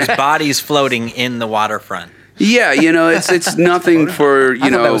Detroit. There's bodies floating in the waterfront. Yeah, it's nothing for I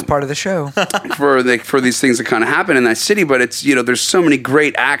thought that was part of the show. for these things that kind of happen in that city, but it's there's so many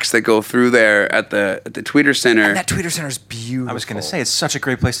great acts that go through there at the Tweeter Center. And that Tweeter Center is beautiful. I was going to say, it's such a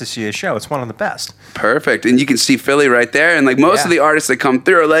great place to see a show. It's one of the best. Perfect. And you can see Philly right there. And like most Yeah. of the artists that come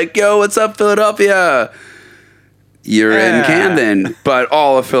through are like, yo, what's up, Philadelphia? You're in Yeah. Camden. But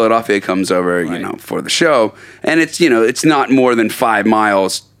all of Philadelphia comes over, for the show. And it's, it's not more than 5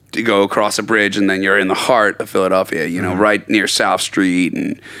 miles to go across a bridge and then you're in the heart of Philadelphia, right near South Street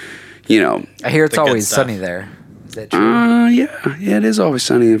and, I hear it's The good always stuff. sunny there. Is that true? yeah, it is always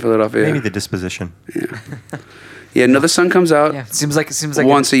sunny in Philadelphia. Maybe the disposition. Yeah, no, the sun comes out Yeah, it seems like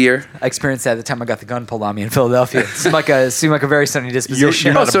once a year. I experienced that at the time I got the gun pulled on me in Philadelphia. It seemed like a very sunny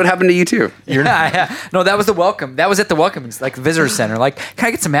disposition. Oh, so it happened to you too. yeah. No, that was the welcome. That was at the welcome, like visitor center. Like, can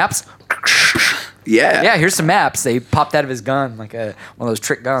I get some maps? Yeah. Yeah, here's some maps. They popped out of his gun, like one of those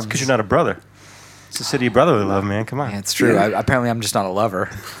trick guns. Because you're not a brother. It's the city of brotherly love, man. Come on. Yeah, it's true. Yeah. Apparently, I'm just not a lover.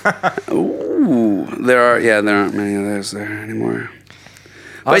 Ooh, there aren't many of those there anymore.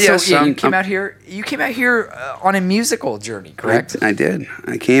 But yes, so, you came out here. You came out here on a musical journey, correct? I did.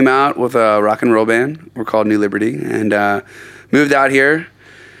 I came out with a rock and roll band. We're called New Liberty, and moved out here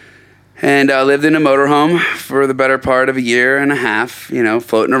and lived in a motorhome for the better part of a year and a half.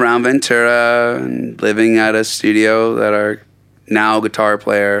 Floating around Ventura and living at a studio that our now guitar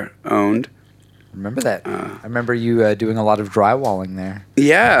player owned. Remember that? I remember you doing a lot of drywalling there.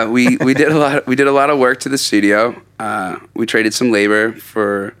 Yeah, we did a lot. We did a lot of work to the studio. We traded some labor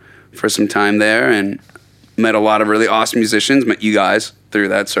for some time there, and met a lot of really awesome musicians. Met you guys through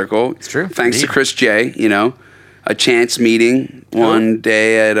that circle. It's true. Thanks Indeed. to Chris J. A chance meeting one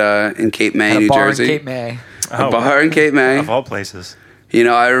day at in Cape May, At a New bar Jersey. in Cape May. A bar in Cape May. Of all places.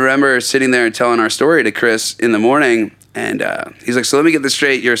 I remember sitting there and telling our story to Chris in the morning, and he's like, so let me get this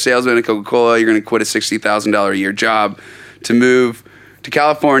straight. You're a salesman at Coca-Cola. You're going to quit a $60,000 a year job to move to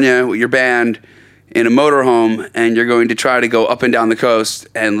California with your band in a motorhome, and you're going to try to go up and down the coast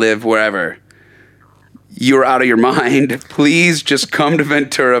and live wherever. You're out of your mind. Please just come to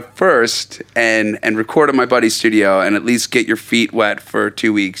Ventura first and record at my buddy's studio and at least get your feet wet for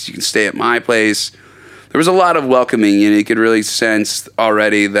 2 weeks. You can stay at my place. There was a lot of welcoming. You could really sense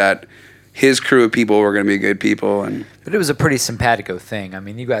already that, his crew of people were going to be good people. But it was a pretty simpatico thing. I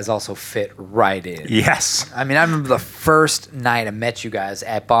mean, you guys also fit right in. Yes. I mean, I remember the first night I met you guys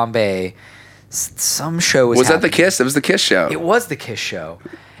at Bombay. Some show was that the happening. Kiss? It was the Kiss show. It was the Kiss show.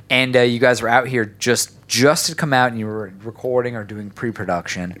 And you guys were out here just to come out, and you were recording or doing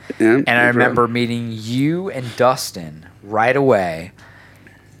pre-production. Yeah, and I remember meeting you and Dustin right away.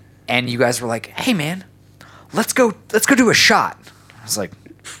 And you guys were like, "Hey, man, let's go do a shot." I was like,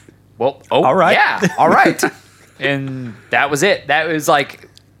 "Well, all right, yeah, all right." And that was it. That was like,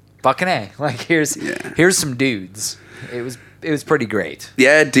 fucking A. Like, here's some dudes. It was pretty great.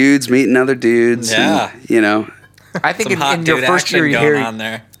 Yeah, dudes meeting other dudes. Yeah. And, I think in your first year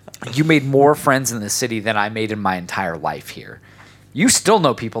here, you made more friends in the city than I made in my entire life here. You still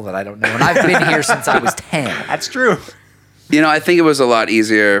know people that I don't know, and I've been here since I was 10. That's true. I think it was a lot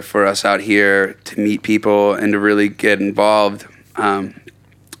easier for us out here to meet people and to really get involved. One,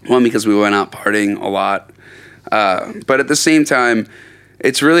 because we went out partying a lot. But at the same time,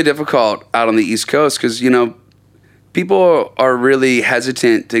 it's really difficult out on the East Coast because, people are really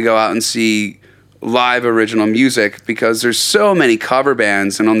hesitant to go out and see live original music because there's so many cover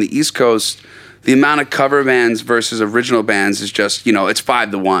bands. And on the East Coast, the amount of cover bands versus original bands is just, it's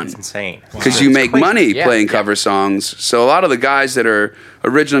 5 to 1. It's insane. Because you make money playing cover songs. So a lot of the guys that are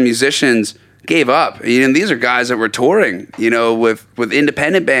original musicians gave up. And these are guys that were touring, with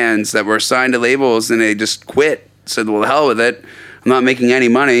independent bands that were signed to labels, and they just quit. Said, well, the hell with it. I'm not making any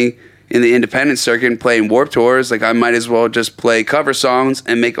money in the independent circuit and playing Warped Tours. Like, I might as well just play cover songs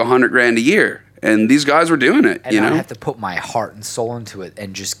and make $100,000 a year. And these guys were doing it, and I have to put my heart and soul into it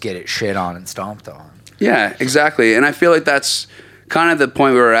and just get it shit on and stomped on. Yeah, exactly. And I feel like that's kind of the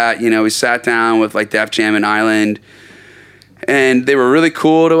point we were at. We sat down with like Def Jam and Island, and they were really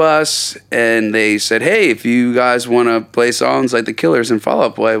cool to us. And they said, hey, if you guys want to play songs like The Killers and Fall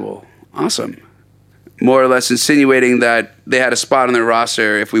Out Boy, well, awesome. More or less insinuating that they had a spot on their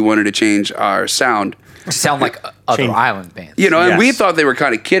roster if we wanted to change our sound. Sound like other island bands. And we thought they were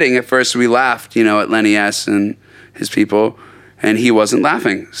kind of kidding. At first we laughed, at Lenny S. and his people, and he wasn't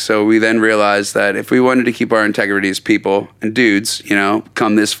laughing. So we then realized that if we wanted to keep our integrity as people and dudes,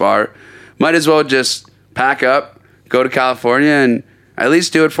 come this far, might as well just pack up, go to California, and at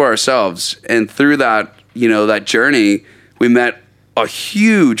least do it for ourselves. And through that, that journey, we met a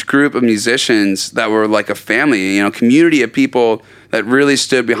huge group of musicians that were like a family, community of people that really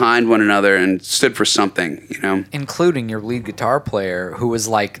stood behind one another and stood for something, Including your lead guitar player, who was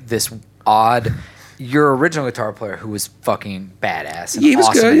like this odd, your original guitar player who was fucking badass and was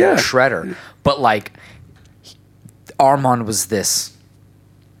awesome good, yeah. shredder. But like, Armand was this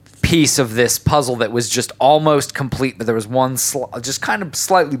piece of this puzzle that was just almost complete, but there was one just kind of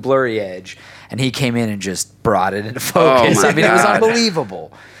slightly blurry edge, and he came in and just brought it into focus. It was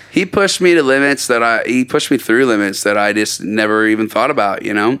unbelievable. He pushed me to limits he pushed me through limits that I just never even thought about,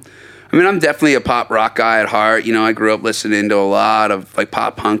 I'm definitely a pop rock guy at heart. I grew up listening to a lot of like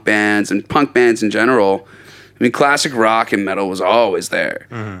pop punk bands and punk bands in general. Classic rock and metal was always there.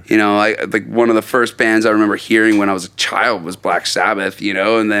 Mm-hmm. Like one of the first bands I remember hearing when I was a child was Black Sabbath,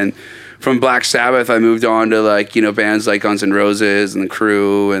 and then from Black Sabbath, I moved on to bands like Guns N' Roses and The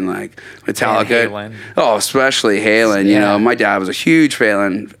Crew and like Metallica. Halen. Oh, especially Halen. Yeah. My dad was a huge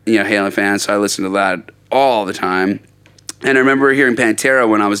Halen fan, so I listened to that all the time. And I remember hearing Pantera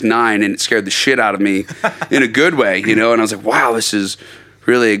when I was 9, and it scared the shit out of me in a good way, And I was like, wow, this is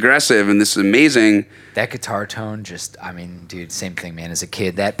really aggressive and this is amazing. That guitar tone dude, same thing, man. As a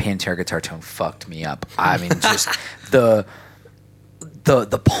kid, that Pantera guitar tone fucked me up. Just the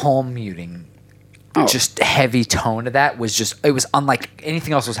palm muting, just heavy tone of that was it was unlike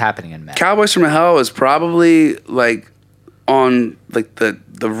anything else was happening in metal. Cowboys from Hell is probably like on like the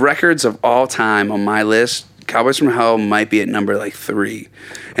records of all time on my list. Cowboys from Hell might be at number 3,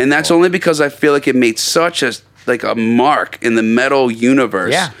 and that's only because I feel like it made such a mark in the metal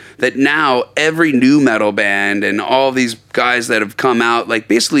universe that now every new metal band and all these guys that have come out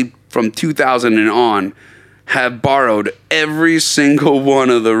basically from 2000 and on have borrowed every single one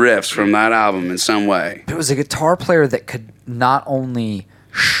of the riffs from that album in some way. It was a guitar player that could not only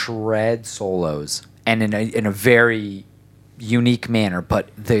shred solos and in a very unique manner, but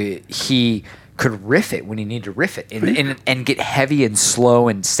he could riff it when he needed to riff it and get heavy and slow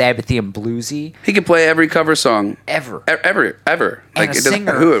and Sabbathy and bluesy. He could play every cover song ever. And a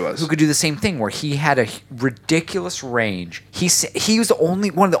singer who it was who could do the same thing, where he had a ridiculous range. He was one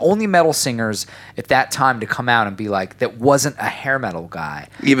of the only metal singers at that time to come out and be like, that wasn't a hair metal guy.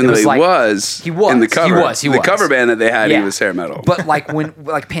 Even though he was in the cover. He was. The cover band that they had, he was hair metal. But when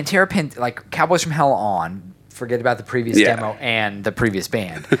Pantera, Cowboys from Hell on, forget about the previous Yeah. demo and the previous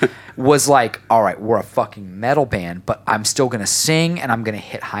band, was like, all right, we're a fucking metal band, but I'm still going to sing and I'm going to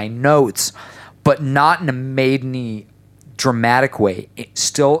hit high notes, but not in a maideny dramatic way.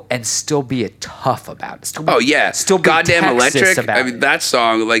 Still be a tough about it. Still be, still be Goddamn Texas Electric. about I mean, it. that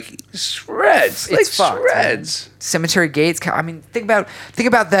song like shreds. It's like fucked, shreds. man. Cemetery Gates. I mean, think about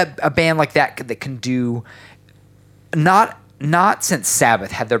that a band like that can do. Not since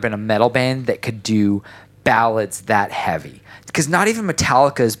Sabbath had there been a metal band that could do ballads that heavy. Because not even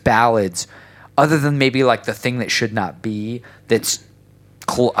Metallica's ballads, other than maybe like The Thing That Should Not Be, that's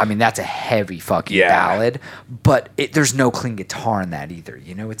cool. I mean, that's a heavy fucking ballad, but there's no clean guitar in that either.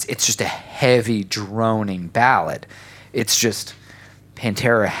 You know, it's just a heavy droning ballad. It's just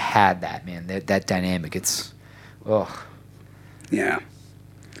Pantera had that, man. That dynamic. It's Yeah.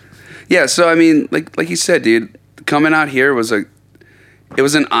 Yeah, so I mean, like you said, dude, coming out here was an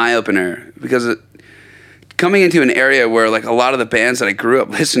eye opener because coming into an area where like a lot of the bands that I grew up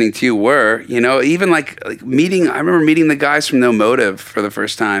listening to were, you know, even like meeting. I remember meeting the guys from No Motive for the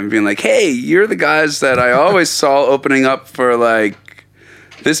first time, being like, "Hey, you're the guys that I always saw opening up for like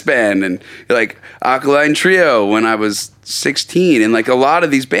this band," and like Alkaline Trio when I was 16, and like a lot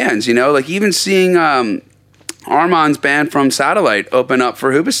of these bands, you know, like even seeing Armand's band from Satellite open up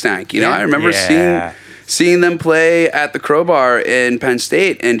for Hoobastank. You know, I remember seeing them play at the Crowbar in Penn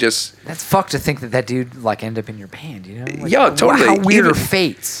State, and just that's fucked to think that dude like ended up in your band. You know, like, yeah, totally. How weird are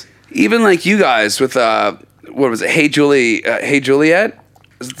fates? Even like you guys with what was it? Hey Julie, Hey Juliet,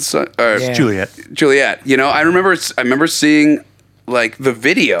 Juliet. You know, I remember seeing like the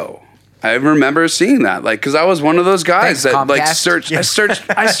video. I remember seeing that, like, because I was one of those guys that like searched. I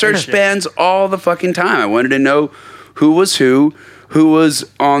searched bands all the fucking time. I wanted to know who was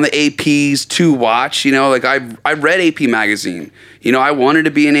on the APs to watch. You know, like I read AP Magazine. You know, I wanted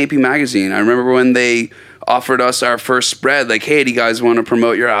to be in AP Magazine. I remember when they offered us our first spread, like, hey, do you guys want to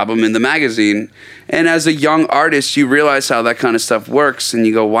promote your album in the magazine? And as a young artist, you realize how that kind of stuff works, and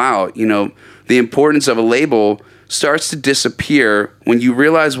you go, wow, you know, the importance of a label starts to disappear when you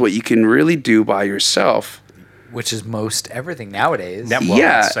realize what you can really do by yourself. Which is most everything nowadays.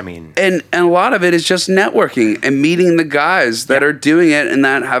 I mean, and a lot of it is just networking and meeting the guys that are doing it and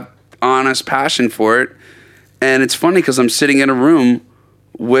that have honest passion for it. And it's funny because I'm sitting in a room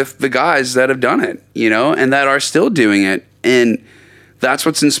with the guys that have done it, you know, and that are still doing it. And that's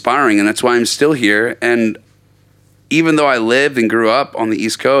what's inspiring, and that's why I'm still here. And even though I lived and grew up on the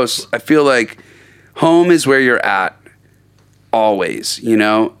East Coast, I feel like home is where you're at always, you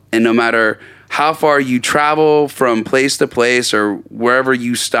know, and no matter how far you travel from place to place or wherever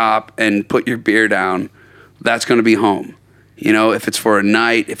you stop and put your beer down, that's going to be home. You know, if it's for a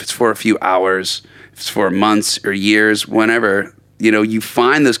night, if it's for a few hours, if it's for months or years, whenever, you know, you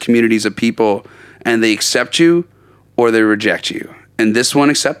find those communities of people and they accept you or they reject you. And this one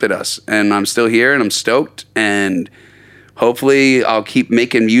accepted us, and I'm still here and I'm stoked, and hopefully I'll keep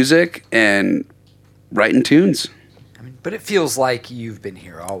making music and writing tunes. I mean, but it feels like you've been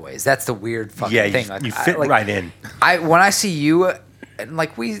here always. That's the weird fucking thing. You fit right in. When I see you, and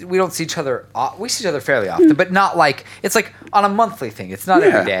like we don't see each other. We see each other fairly often, but not like it's like on a monthly thing. It's not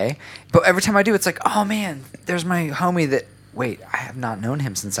every day. But every time I do, it's like, oh man, there's my homie that. Wait, I have not known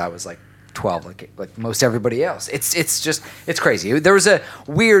him since I was like 12, like most everybody else. It's crazy. There was a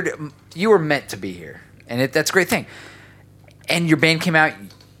weird. You were meant to be here, and that's a great thing. And your band came out.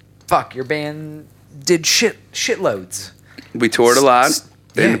 Fuck, your band did shitloads. We toured a lot.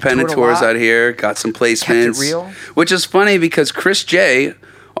 The independent tours out here, got some placements. Kept it real. Which is funny because Chris J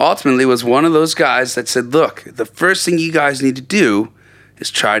ultimately was one of those guys that said, look, the first thing you guys need to do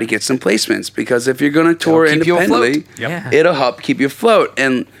is try to get some placements, because if you're going to tour independently, it'll help keep you afloat.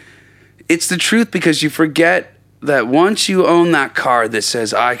 And it's the truth, because you forget that once you own that card that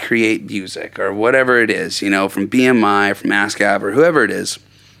says I create music or whatever it is, you know, from BMI, from ASCAP or whoever it is,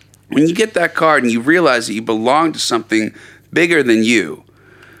 when you get that card and you realize that you belong to something bigger than you,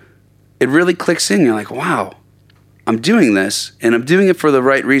 it really clicks in. You're like, wow, I'm doing this, and I'm doing it for the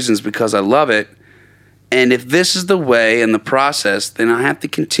right reasons because I love it. And if this is the way and the process, then I have to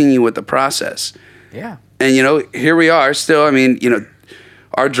continue with the process. Yeah. And, you know, here we are still. I mean, you know,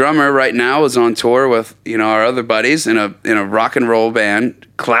 our drummer right now is on tour with, you know, our other buddies in a rock and roll band,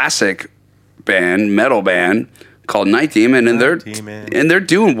 classic band, metal band called Night Demon, and they're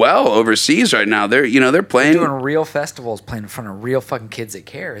doing well overseas right now. They're playing, doing real festivals, playing in front of real fucking kids that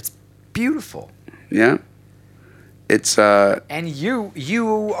care. It's beautiful. Yeah. It's and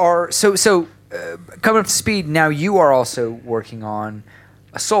you are so coming up to speed now. You are also working on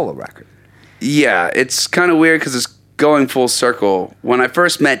a solo record. Yeah, it's kind of weird because it's going full circle. When I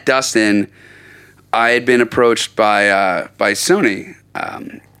first met Dustin, I had been approached by Sony.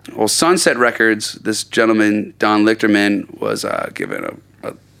 Well, Sunset Records, this gentleman, Don Lichterman, was given a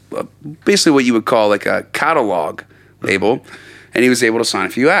basically what you would call like a catalog label, and he was able to sign a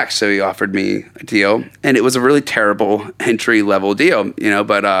few acts. So he offered me a deal, and it was a really terrible entry-level deal,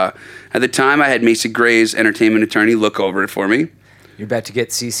 but at the time I had Macy Gray's entertainment attorney look over it for me. You're about to get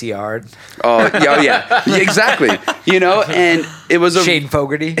CCR'd. Oh, yeah, exactly. And it was Shane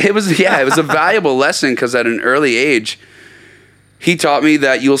Fogarty. It was a valuable lesson because at an early age, he taught me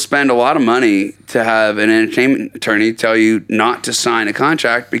that you'll spend a lot of money to have an entertainment attorney tell you not to sign a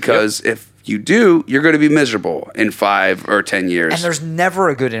contract because if you do, you're going to be miserable in 5 or 10 years. And there's never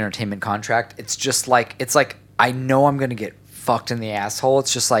a good entertainment contract. It's just like, I know I'm going to get fucked in the asshole.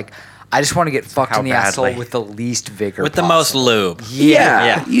 It's just like, I just want to get fucked in the asshole with the least vigor with the possible. most lube.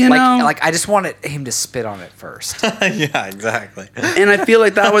 Yeah. Like I just wanted him to spit on it first. Yeah, exactly. And I feel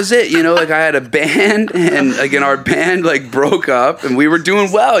like that was it, like I had a band and again our band like broke up and we were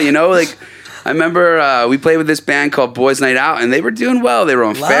doing well, like I remember we played with this band called Boys Night Out and they were doing well. They were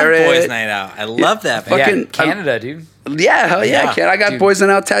on Ferret. Boys Night Out. I love that band. Yeah, Canada, dude. Yeah, hell yeah, kid. I got Boys Night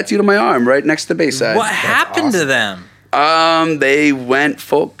Out tattooed on my arm right next to Bayside. What happened to them? They went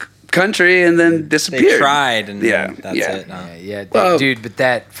folk country and then disappeared. They tried and that's it. No. Dude, but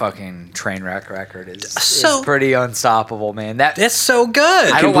that fucking train wreck record is pretty unstoppable, man. It's so good.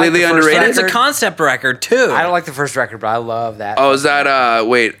 I don't Completely like the first underrated. It's a concept record too. I don't like the first record, but I love that. Oh, is that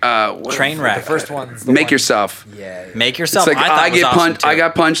Trainwreck? The first one's Make Yourself. Yeah. Make Yourself. It's like I get punched. I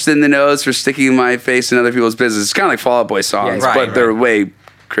got punched in the nose for sticking my face in other people's business. It's kind of like Fall Out Boy songs, but they're way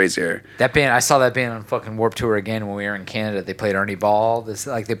crazier. That band, I saw that band on fucking Warped Tour again when we were in Canada. They played Ernie Ball. They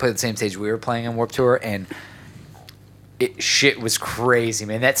played the same stage we were playing on Warped Tour, and shit was crazy,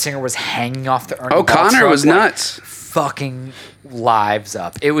 man. That singer was hanging off the Ernie Ball Connor truck, was nuts. Fucking lives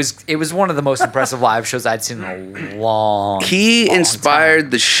up. It was one of the most impressive live shows I'd seen in a long. He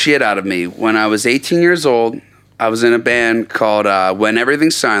inspired the shit out of me when I was 18 years old. I was in a band called When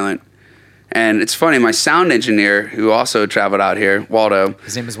Everything's Silent. And it's funny, my sound engineer, who also traveled out here, Waldo.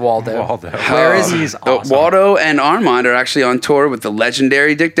 His name is Waldo. Where is he? He's awesome. Waldo and Armand are actually on tour with the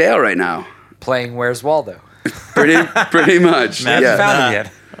legendary Dick Dale right now. Playing Where's Waldo? Pretty much. Haven't found him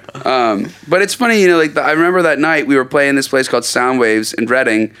yet. But it's funny, I remember that night we were playing this place called Soundwaves in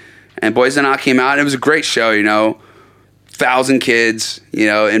Reading, and Boys Night Out came out, and it was a great show, 1,000 kids,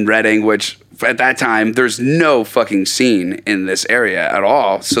 in Reading, which at that time, there's no fucking scene in this area at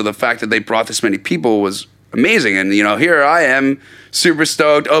all. So the fact that they brought this many people was amazing. And, here I am, super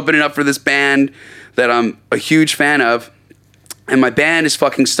stoked, opening up for this band that I'm a huge fan of. And my band is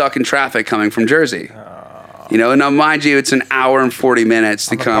fucking stuck in traffic coming from Jersey. Now mind you, it's an hour and 40 minutes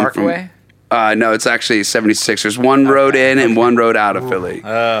to come Parkway? from. No, it's actually 76. There's one road in and one road out of Philly.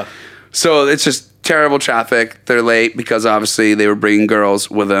 So it's just terrible traffic. They're late because obviously they were bringing girls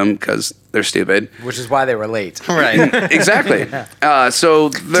with them because they're stupid. Which is why they were late. Right. Exactly. So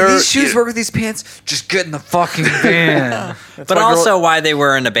they're. Do these shoes work with these pants? Just get in the fucking band. But also why they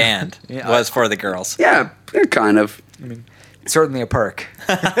were in a band was for the girls. Yeah, kind of. I mean, certainly a perk.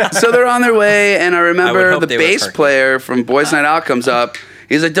 So they're on their way, and I remember the hope they were bass perky. player from Boys Night Out comes up.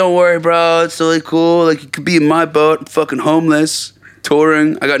 He's like, "Don't worry, bro. It's totally cool. Like, you could be in my boat. I'm fucking homeless,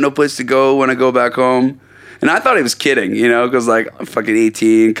 touring. I got no place to go when I go back home." And I thought he was kidding, because I'm fucking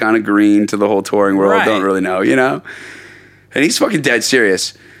 18, kind of green to the whole touring world. Right. Don't really know, And he's fucking dead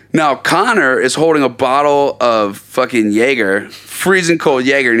serious. Now, Connor is holding a bottle of fucking Jaeger, freezing cold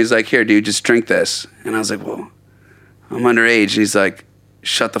Jaeger, and he's like, "Here, dude, just drink this." And I was like, "Well, I'm underage." And he's like,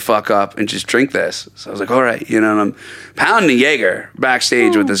 "Shut the fuck up and just drink this." So I was like, "All right," and I'm pounding Jaeger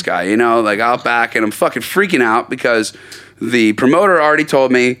backstage with this guy, out back, and I'm fucking freaking out because the promoter already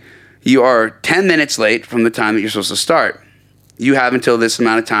told me, "You are 10 minutes late from the time that you're supposed to start. You have until this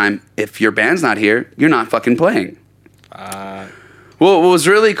amount of time. If your band's not here, you're not fucking playing." Well, what was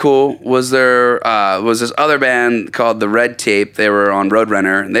really cool was there was this other band called the Red Tape. They were on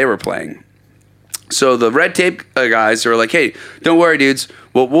Roadrunner, and they were playing. So the Red Tape guys were like, "Hey, don't worry, dudes.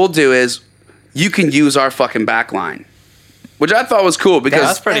 What we'll do is you can use our fucking back line." Which I thought was cool because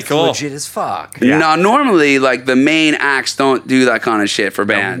That's pretty cool. Legit as fuck. now normally the main acts don't do that kind of shit for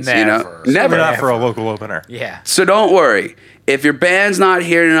bands, never. Never. Not for a local opener. Yeah. So don't worry. If your band's not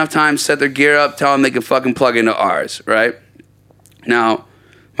here in enough time, set their gear up, tell them they can fucking plug into ours, right? Now,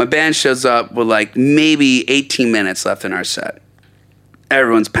 my band shows up with maybe 18 minutes left in our set.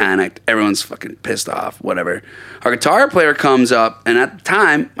 Everyone's panicked. Everyone's fucking pissed off, whatever. Our guitar player comes up, and at the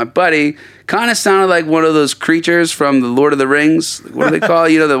time, my buddy kind of sounded like one of those creatures from the Lord of the Rings. What do they call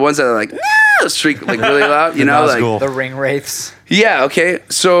it? The ones that are shriek really loud, Nazgul. The ring wraiths. Yeah, okay.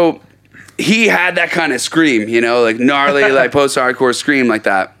 So he had that kind of scream, you know, like gnarly, like post-hardcore scream like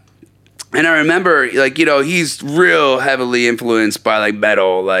that. And I remember, like, you know, he's real heavily influenced by, like,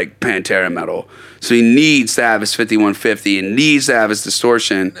 metal, like Pantera metal. So he needs to have his 5150 and needs to have his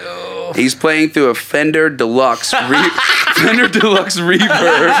distortion. No. He's playing through a Fender Deluxe reverb.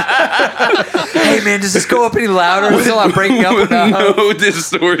 Hey, man, does this go up any louder until I'm breaking up? No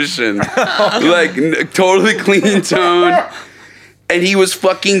distortion. Like, totally clean tone. And he was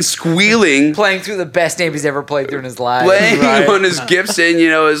fucking squealing. Playing through the best amp he's ever played through in his life. Playing on his Gibson, you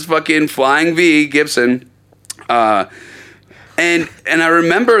know, his fucking Flying V Gibson. And I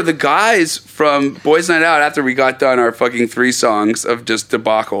remember the guys from Boys Night Out after we got done our fucking 3 songs of just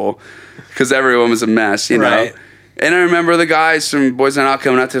debacle, because everyone was a mess, you know. Right. And I remember the guys from Boys Night Out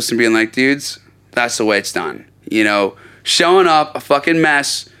coming up to us and being like, dudes, that's the way it's done. You know, showing up a fucking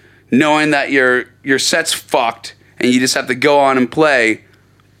mess, knowing that your set's fucked, and you just have to go on and play.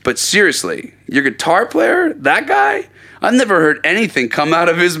 But seriously, your guitar player, that guy, I've never heard anything come out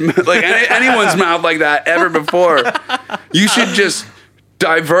of his like anyone's mouth like that ever before. You should just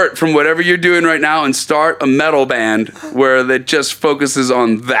divert from whatever you're doing right now and start a metal band where that just focuses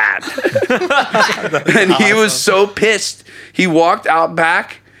on that. And he was so pissed. He walked out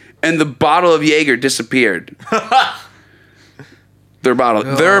back and the bottle of Jaeger disappeared. Their bottle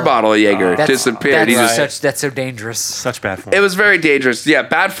of Jaeger disappeared. That's so dangerous. Such bad form. It was very dangerous. Yeah,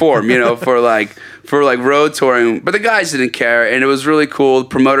 bad form, you know, for road touring. But the guys didn't care, and it was really cool. The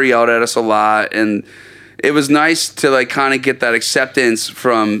promoter yelled at us a lot, and it was nice to like kind of get that acceptance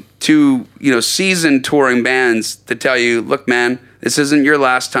from 2, you know, seasoned touring bands to tell you, look, man, this isn't your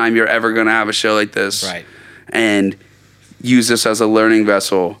last time you're ever going to have a show like this. Right. And use this as a learning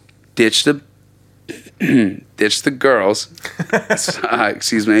vessel. Ditch the girls,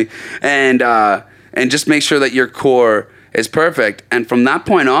 excuse me, and just make sure that your core is perfect. And from that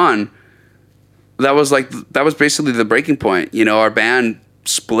point on, that was basically the breaking point. You know, our band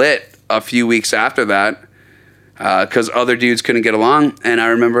split a few weeks after that because other dudes couldn't get along. And I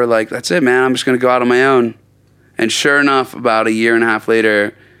remember, like, that's it, man. I'm just gonna go out on my own. And sure enough, about a year and a half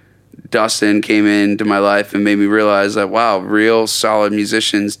later, Dustin came into my life and made me realize that, wow, real solid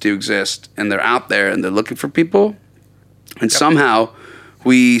musicians do exist, and they're out there and they're looking for people. And somehow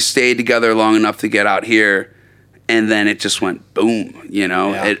we stayed together long enough to get out here, and then it just went boom, you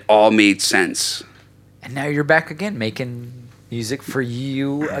know. Yeah. It all made sense. And now you're back again making music for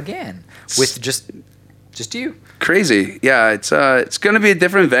you again with just you. Crazy. Yeah, it's going to be a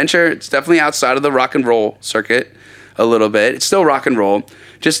different venture. It's definitely outside of the rock and roll circuit a little bit. It's still rock and roll,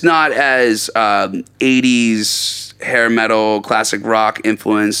 just not as 80s hair metal, classic rock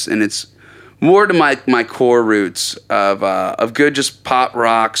influence, and it's more to my core roots of good just pop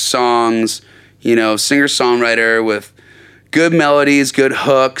rock songs, you know, singer-songwriter with good melodies, good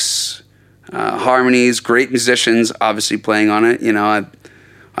hooks, harmonies, great musicians obviously playing on it. You know,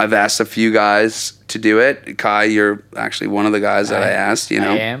 I've asked a few guys to do it. Kai, you're actually one of the guys that I asked, you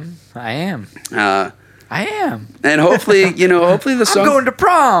know. I am. And hopefully, you know, the song... I'm going to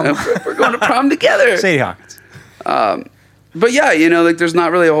prom. We're going to prom together. Sadie Hawkins. But yeah, you know, like there's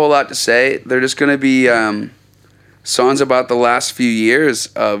not really a whole lot to say. They're just going to be songs about the last few years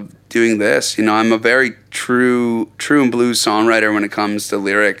of doing this. You know, I'm a very true and blues songwriter when it comes to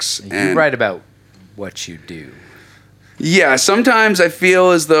lyrics. You write about what you do. Yeah, sometimes I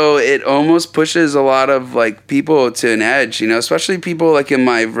feel as though it almost pushes a lot of like people to an edge, you know, especially people like in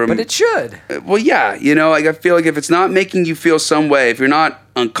my room. But it should. Well, yeah, you know, like I feel like if it's not making you feel some way, if you're not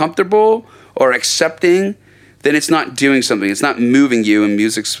uncomfortable or accepting, then it's not doing something. It's not moving you, and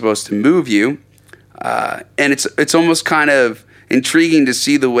music's supposed to move you. And it's almost kind of intriguing to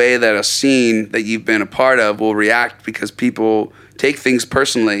see the way that a scene that you've been a part of will react, because people take things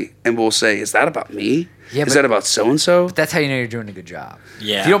personally and will say, is that about me? Yeah, is that about so-and-so? But that's how you know you're doing a good job.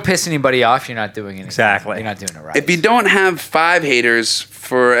 Yeah. If you don't piss anybody off, you're not doing anything. Exactly. You're not doing it right. If you don't have 5 haters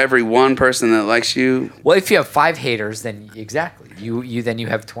for every one person that likes you... Well, if you have 5 haters, then exactly. You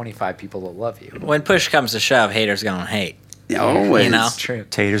have 25 people that love you. When push comes to shove, haters gonna hate. Yeah, always. You know? True.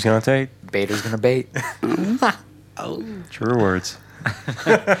 Tater's gonna tate. Baiter's gonna bait. True words.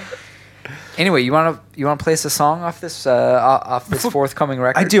 Anyway, you want to play us a song off this forthcoming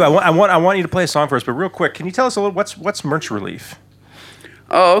record? I do. I want you to play a song for us, but real quick, can you tell us a little what's Merch Relief?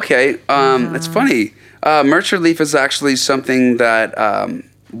 Oh, okay. It's funny. Merch Relief is actually something that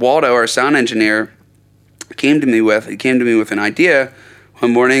Waldo, our sound engineer, came to me with. He came to me with an idea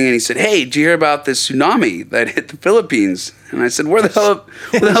one morning, and he said, "Hey, did you hear about this tsunami that hit the Philippines?" And I said, "Where the hell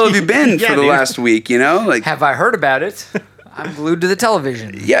have you been for the last week? You know, like, have I heard about it? I'm glued to the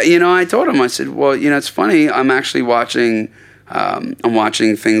television." Yeah, you know, I told him. I said, "Well, you know, it's funny. I'm actually watching I'm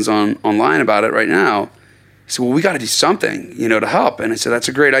watching things online about it right now. He said, well, we got to do something, to help. And I said, that's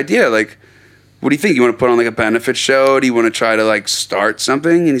a great idea. Like, what do you think? You want to put on like a benefit show? Do you want to try to like start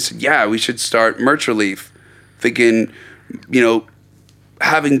something? And he said, yeah, we should start Merch Relief. Thinking,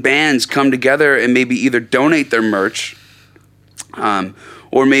 having bands come together and maybe either donate their merch,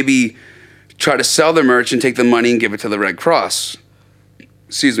 or maybe try to sell their merch and take the money and give it to the Red Cross.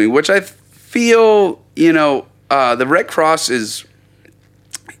 Excuse me, which I feel, the Red Cross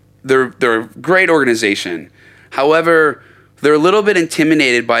they're a great organization. However, they're a little bit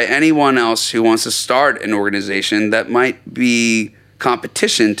intimidated by anyone else who wants to start an organization that might be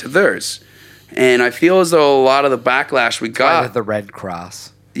competition to theirs. And I feel as though a lot of the backlash we got... the Red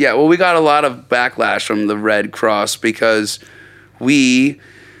Cross. Yeah, well, we got a lot of backlash from the Red Cross because we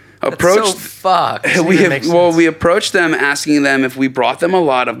approached... That's so fucked. We approached them asking them if we brought them a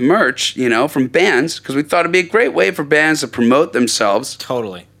lot of merch, from bands, because we thought it'd be a great way for bands to promote themselves.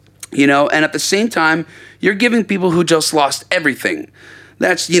 Totally. And at the same time, you're giving people who just lost everything.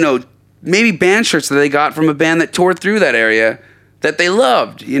 That's, maybe band shirts that they got from a band that toured through that area that they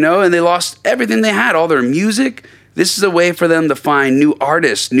loved, and they lost everything they had, all their music. This is a way for them to find new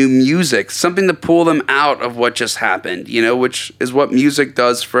artists, new music, something to pull them out of what just happened, which is what music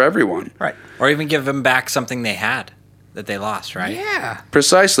does for everyone. Right. Or even give them back something they had that they lost, right? Yeah.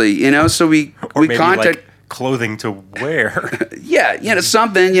 Precisely, so we contact... Like clothing to wear. Yeah,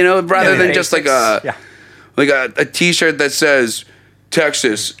 something, rather than just like a T-shirt that says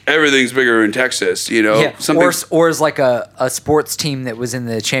Texas, everything's bigger in Texas, Yeah. Something. Or is like a sports team that was in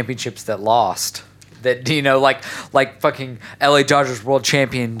the championships that lost. That, like fucking LA Dodgers world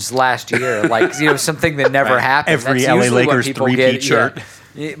champions last year. Like, something that never happened. Every That's LA usually what Lakers people three-peat get. shirt.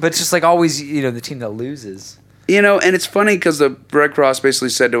 Yeah. But it's just like always, the team that loses. And it's funny because the Red Cross basically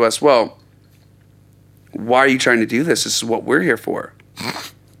said to us, well, why are you trying to do this? This is what we're here for.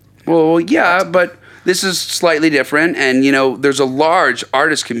 Well, yeah, but this is slightly different. And, there's a large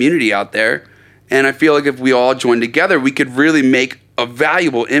artist community out there. And I feel like if we all join together, we could really make a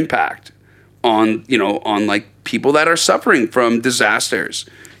valuable impact on like people that are suffering from disasters.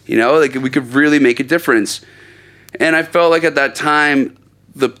 Like we could really make a difference. And I felt like at that time,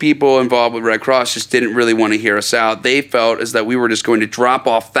 the people involved with Red Cross just didn't really want to hear us out. They felt as that we were just going to drop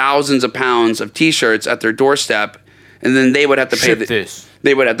off thousands of pounds of T-shirts at their doorstep, and then they would have to pay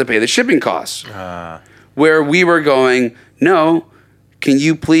they would have to pay the shipping costs. Where we were going, no, can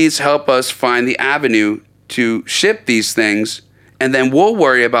you please help us find the avenue to ship these things, and then we'll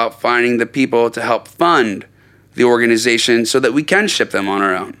worry about finding the people to help fund the organization so that we can ship them on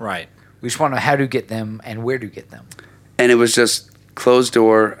our own. Right. We just want to know how to get them and where to get them. And it was just closed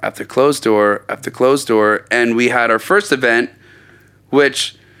door after closed door after closed door. And we had our first event,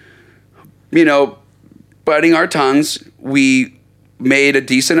 which, biting our tongues, we made a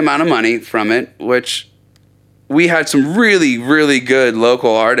decent amount of money from it, which we had some really, really good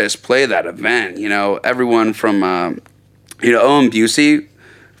local artists play that event. Everyone from, Owen Busey,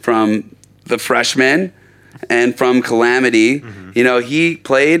 from The Freshmen, and from Calamity. Mm-hmm. He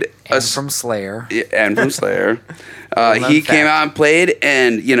played... from Slayer. And from Slayer. He came out and played,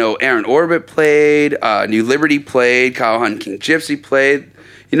 and, Aaron Orbit played, New Liberty played, Kyle Hunt and King Gypsy played.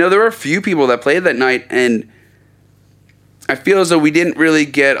 There were a few people that played that night, and I feel as though we didn't really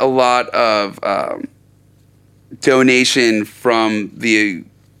get a lot of donation from the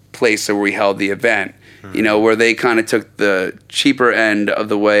place where we held the event. Where they kind of took the cheaper end of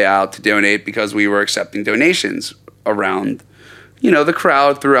the way out to donate because we were accepting donations around, the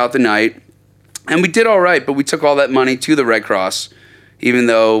crowd throughout the night. And we did all right, but we took all that money to the Red Cross, even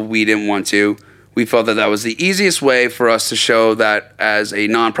though we didn't want to. We felt that was the easiest way for us to show that as a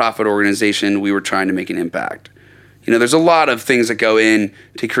nonprofit organization, we were trying to make an impact. There's a lot of things that go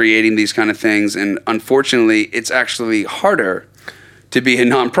into creating these kind of things, and unfortunately, it's actually harder to be a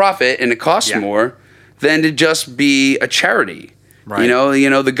nonprofit, and it costs more than to just be a charity. Right.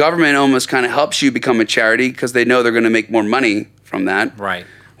 The government almost kind of helps you become a charity because they know they're going to make more money from that. Right.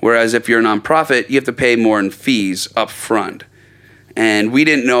 Whereas if you're a nonprofit, you have to pay more in fees up front. And we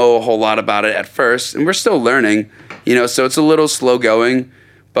didn't know a whole lot about it at first, and we're still learning, so it's a little slow going.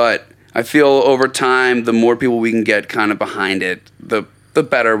 But I feel over time, the more people we can get kind of behind it, the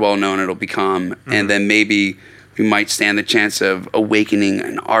better well-known it'll become. Mm-hmm. And then maybe we might stand the chance of awakening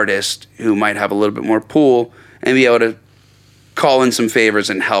an artist who might have a little bit more pull and be able to call in some favors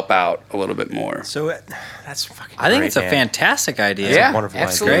and help out a little bit more. So that's fucking I think great, it's a fantastic idea. It's Yeah, a wonderful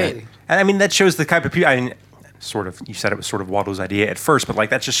absolutely. idea. And I mean, that shows the type of people, sort of, you said it was sort of Waldo's idea at first, but like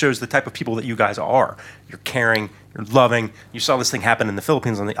that just shows the type of people that you guys are. You're caring, you're loving. You saw this thing happen in the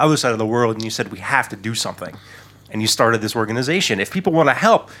Philippines on the other side of the world, and you said, we have to do something. and you started this organization. If people want to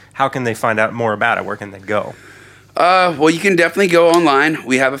help, how can they find out more about it? Where can they go? Well, you can definitely go online.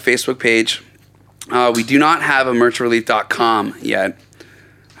 We have a Facebook page. We do not have a merchrelief.com yet.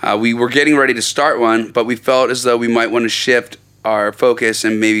 We were getting ready to start one, but we felt as though we might want to shift our focus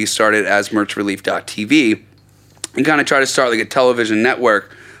and maybe start it as merchrelief.tv and kind of try to start like a television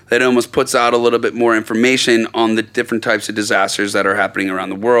network that almost puts out a little bit more information on the different types of disasters that are happening around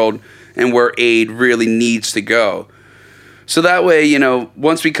the world and where aid really needs to go. So that way, you know,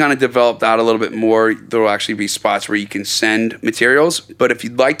 once we kind of develop that a little bit more, there will actually be spots where you can send materials. But if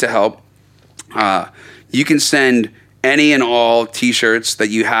you'd like to help, you can send any and all T-shirts that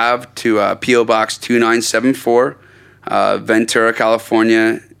you have to P.O. Box 2974, Ventura,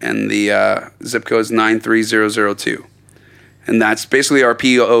 California, and the zip code is 93002. And that's basically our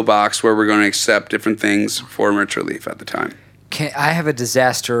P.O. box where we're going to accept different things for Merch Relief at the time. I have a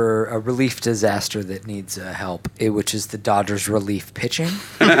relief disaster that needs help, which is the Dodgers relief pitching.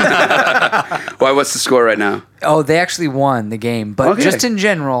 Why? What's the score right now? Oh, they actually won the game, but Okay. just in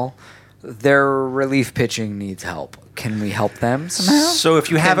general, their relief pitching needs help. Can we help them somehow? So if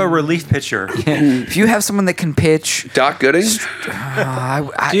you have a relief pitcher, If you have someone that can pitch, Doc Gooding?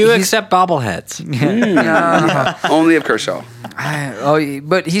 Do you accept bobbleheads? Only of Kershaw.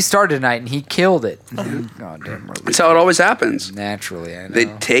 But he started tonight and he killed it. Goddamn relief. That's how it always happens. Naturally, I know. They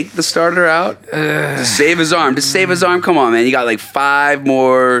take the starter out to save his arm. To save his arm, come on, man. You got like 5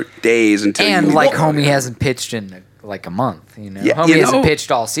 more days until and you... like homie hasn't pitched in like a month. You know, Yeah, homie you know- hasn't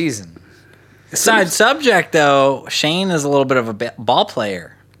pitched all season. Side subject, though, Shane is a little bit of a ball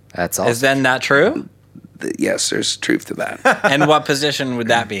player. That's all. Is then that true? Yes, there's truth to that. And what position would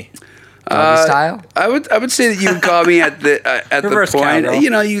that be? Doggy style? I would say that you would call me at the Reverse point. cowgirl. You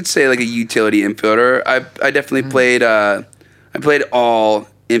know, you'd say like a utility infielder. I definitely played. I played all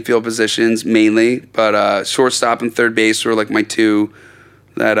infield positions mainly, but shortstop and third base were like my two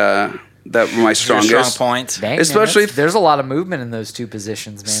that were my Your strongest. strong points. Dang, Especially- man, there's a lot of movement in those two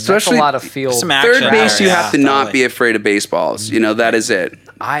positions, man. Especially- That's a lot of field. Some action Third base, there, you yeah, have to not totally. be afraid of baseballs. You know, that is it.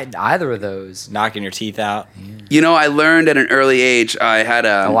 Either of those. Knocking your teeth out. You know, I learned at an early age. I had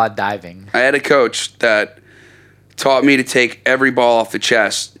A lot of diving. I had a coach that taught me to take every ball off the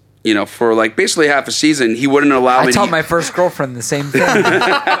chest. You know, for like basically half a season, he wouldn't allow I me. taught to my first girlfriend the same thing.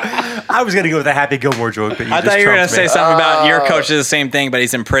 I was going to go with a Happy Gilmore joke, but you I just thought you were going trumped to say me. something about your coach is the same thing, but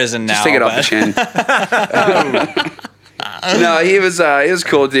he's in prison now. just take it off the chin. No, he was a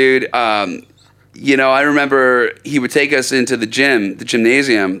cool dude. You know, I remember he would take us into the gym, the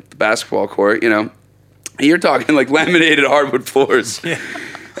gymnasium, the basketball court. You know, and you're talking like laminated hardwood floors. Yeah.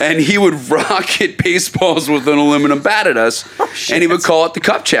 And he would rocket baseballs with an aluminum bat at us, and he would call it the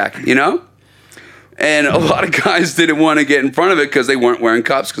cup check, you know? And a lot of guys didn't want to get in front of it because they weren't wearing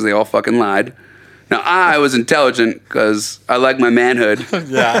cups because they all fucking lied. Now, I was intelligent because I like my manhood.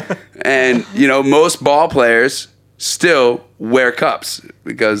 Yeah. And, you know, most ball players still wear cups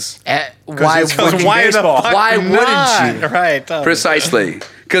because Why it's would you? Why the baseball. fuck Why wouldn't not? you? Right. totally. precisely.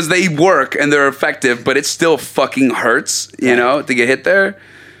 Because they work and they're effective, but it still fucking hurts, you know, to get hit there.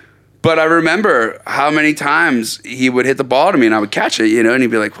 But I remember how many times he would hit the ball to me and I would catch it, you know, and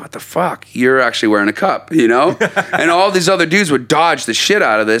he'd be like, what the fuck? You're actually wearing a cup, you know? And all these other dudes would dodge the shit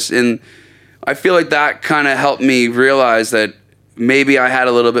out of this. And I feel like that kind of helped me realize that maybe I had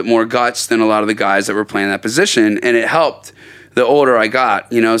a little bit more guts than a lot of the guys that were playing that position. And it helped the older I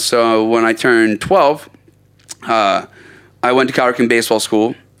got, you know? So when I turned 12, I went to Calrican Baseball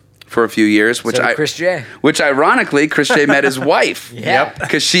School for a few years, which So did Chris J. Which ironically, Chris J met his wife. Yep.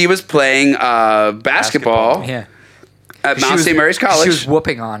 Because she was playing basketball Yeah. at She Mount was- St. Mary's College. She was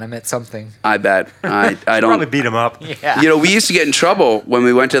whooping on him at something. I bet. I Probably don't. beat him up. Yeah. You know, we used to get in trouble when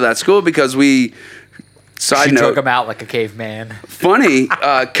we went to that school because we. Side She note, took him out like a caveman. funny,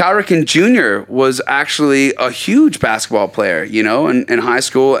 Calrican Jr. was actually a huge basketball player, you know, in high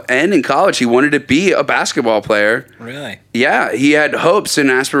school and in college. He wanted to be a basketball player. Really? Yeah, he had hopes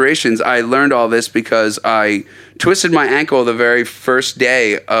and aspirations. I learned all this because I twisted my ankle the very first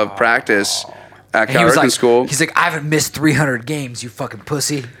day of practice at And he was Calrican like, School. he's like, I haven't missed 300 games, you fucking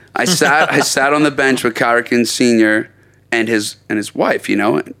pussy. I sat on the bench with Calrican Sr. and his wife, you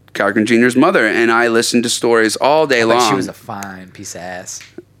know, Calrican Jr.'s mother, and I listened to stories all day Like long. she was a fine piece of ass.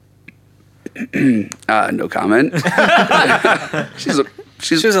 No comment. She's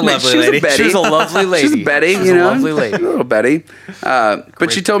a lovely lady. Betty. She was a lovely lady. She's a Betty, She was you a know, lovely lady. a little Betty.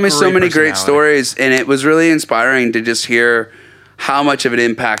 But she told me so great many great personality. stories, and it was really inspiring to just hear how much of an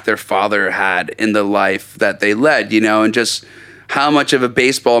impact their father had in the life that they led, you know, and just how much of a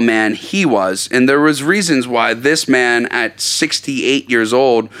baseball man he was. And there was reasons why this man at 68 years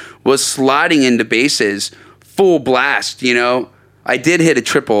old was sliding into bases full blast, you know. I did hit a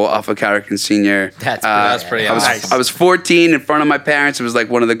triple off of Cowrican Senior. That's pretty awesome. I was 14 in front of my parents. It was like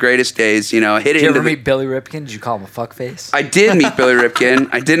one of the greatest days, you know. I hit it. Did you ever meet Billy Ripken? Did you call him a fuckface? I did meet Billy Ripken.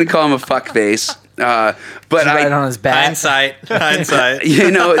 I didn't call him a fuckface. But Did you write on his bat? Hindsight. You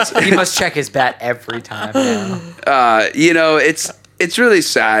know, He must check his bat every time now. you know, it's really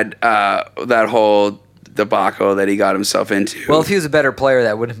sad, that whole debacle that he got himself into. Well, if he was a better player,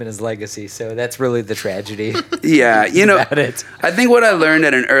 that wouldn't have been his legacy. So that's really the tragedy. Yeah, you know, about it. I think what I learned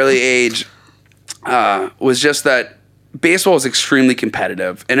at an early age was just that baseball is extremely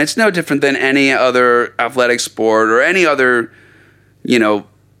competitive, and it's no different than any other athletic sport or any other, you know,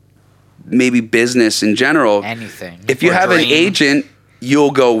 maybe business in general. Anything. If you Or have an dream. agent,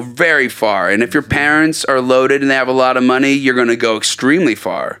 you'll go very far, and if your parents are loaded and they have a lot of money, you're going to go extremely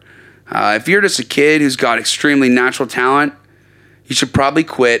far. If you're just a kid who's got extremely natural talent, you should probably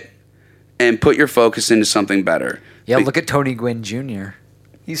quit and put your focus into something better. Yeah, look at Tony Gwynn Jr.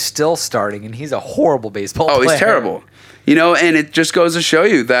 He's still starting, and he's a horrible baseball player. Oh, he's terrible. You know, and it just goes to show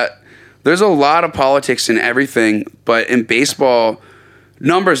you that there's a lot of politics in everything, but in baseball,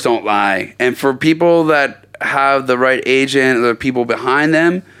 numbers don't lie. And for people that have the right agent, the people behind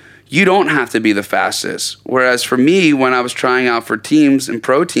them, you don't have to be the fastest. Whereas for me, when I was trying out for teams and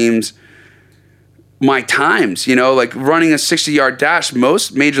pro teams, my times, you know, like running a 60-yard dash,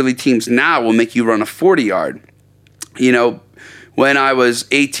 most major league teams now will make you run a 40-yard. You know, when I was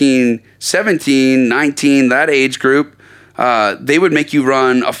 18, 17, 19, that age group, they would make you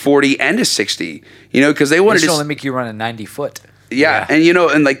run a 40 and a 60, you know, because they They wanted should to... only make you run a 90-foot. Yeah, and you know,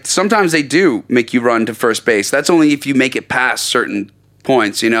 and like sometimes they do make you run to first base. That's only if you make it past certain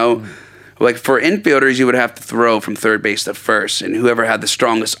points, you know. Like for infielders, you would have to throw from third base to first, and whoever had the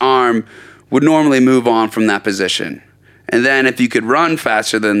strongest arm would normally move on from that position. And then if you could run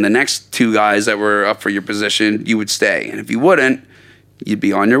faster than the next two guys that were up for your position, you would stay. And if you wouldn't, you'd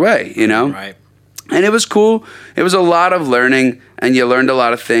be on your way, you know? Right. And it was cool. It was a lot of learning, and you learned a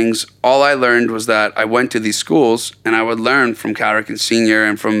lot of things. All I learned was that I went to these schools, and I would learn from Cowrican Senior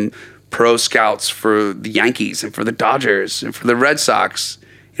and from pro scouts for the Yankees and for the Dodgers and for the Red Sox.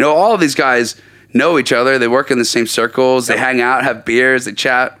 You know, all of these guys know each other. They work in the same circles. They hang out, have beers, they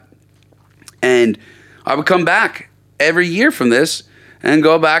chat. And I would come back every year from this and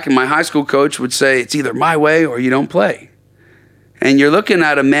go back, and my high school coach would say, it's either my way or you don't play. And you're looking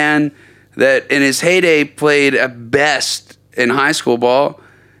at a man that in his heyday played at best in high school ball,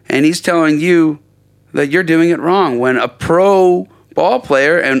 and he's telling you that you're doing it wrong when a pro ball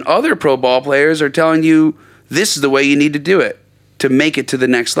player and other pro ball players are telling you this is the way you need to do it to make it to the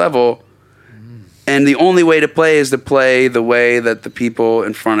next level. And the only way to play is to play the way that the people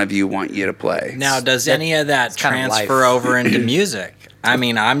in front of you want you to play. Now, does any of that kind of transfer life. over into music? I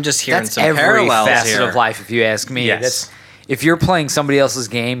mean, I'm just hearing That's some every parallels facet here. of life, if you ask me. Yes. That's, if you're playing somebody else's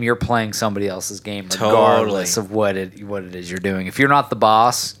game, you're playing somebody else's game, regardless of what it is you're doing. If you're not the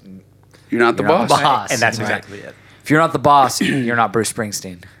boss, You're not the you're not boss. the boss. And that's Right. exactly it. If you're not the boss, you're not Bruce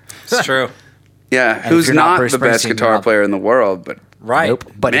Springsteen. It's true. Yeah, if who's you're not not Bruce the best Springsteen, you're guitar not- player in the world, but Right.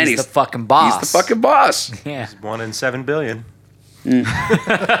 Nope. But Man, he's the fucking boss. he's the fucking boss. Yeah. 1 in 7 billion.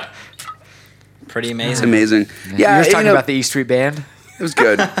 Pretty It's amazing. amazing. You Yeah, were talking know, about the E Street Band. it was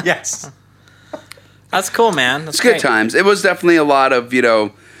good. Yes. That's cool, man. That's It's good great. times. It was definitely a lot of, you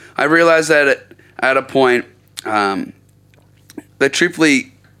know, I realized that at a point that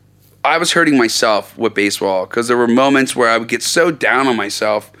truthfully, I was hurting myself with baseball because there were moments where I would get so down on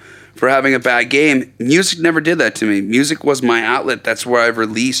myself for having a bad game. Music never did that to me. Music was my outlet. That's where I've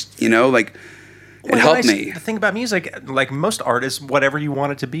released, you know, like it helped me. The thing about music, like most artists, whatever you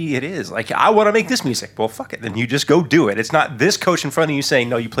want it to be, it is. Like, I want to make this music. Well, fuck it. Then you just go do it. It's not this coach in front of you saying,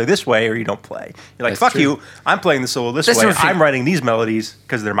 no, you play this way or you don't play. You're like, That's fuck true. you. I'm playing the solo this That's way. the thing. I'm writing these melodies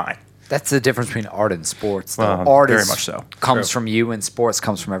because they're mine. That's the difference between art and sports. Though. Well, Art very is, much so. comes True. from you, and sports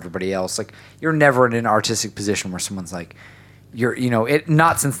comes from everybody else. Like you're never in an artistic position where someone's like, you're, you know, it.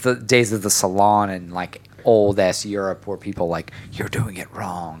 Not since the days of the salon and like old ass Europe, where people like you're doing it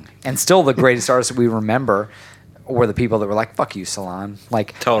wrong, and still the greatest artists that we remember were the people that were like, fuck you, salon.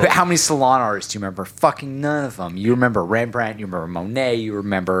 Like, Totally. how many salon artists do you remember? Fucking none of them. You remember Rembrandt, you remember Monet, you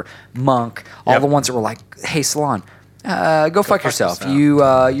remember Monk, all Yep. the ones that were like, hey, salon. Go fuck yourself.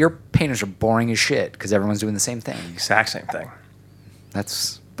 yourself. Your painters are boring as shit because everyone's doing the same thing. Exact same thing.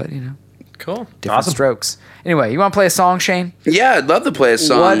 But you know, Cool. different Awesome. strokes. Anyway, you want to play a song, Shane? Yeah, I'd love to play a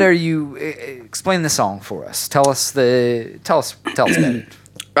song. What are you? Explain the song for us. Tell us about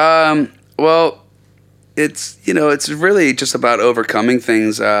it. Well, it's, you know, it's really just about overcoming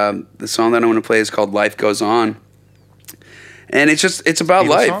things. The song that I want to play is called Life Goes On. And it's about Beatles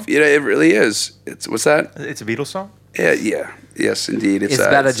life. song? It really is. What's that? It's a Beatles song? Yeah. Yes, indeed. It's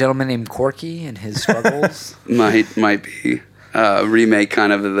about a gentleman named Corky and his struggles. might be a remake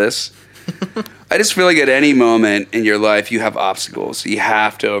kind of this. I just feel like at any moment in your life you have obstacles you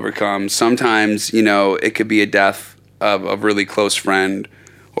have to overcome. Sometimes, it could be a death of a really close friend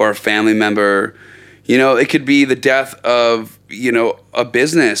or a family member. It could be the death of, a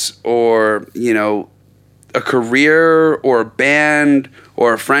business or, a career or a band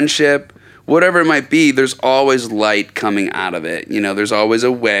or a friendship. Whatever it might be, there's always light coming out of it. There's always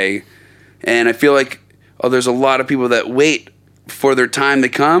a way. And I feel like, there's a lot of people that wait for their time to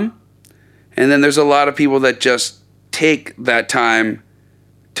come. And then there's a lot of people that just take that time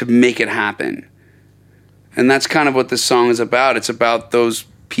to make it happen. And that's kind of what this song is about. It's about those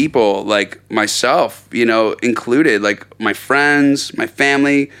people like myself, included, like my friends, my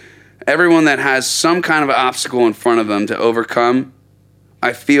family, everyone that has some kind of obstacle in front of them to overcome.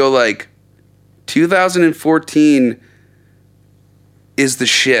 I feel like 2014 is the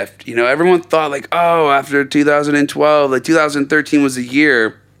shift. Everyone thought like, after 2012, like 2013 was the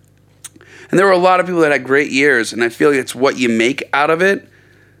year. And there were a lot of people that had great years, and I feel like it's what you make out of it.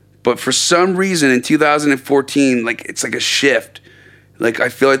 But for some reason in 2014, like it's like a shift. Like I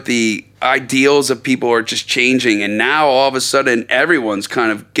feel like the ideals of people are just changing, and now all of a sudden everyone's kind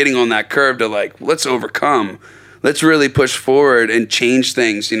of getting on that curve to like, let's overcome. Let's really push forward and change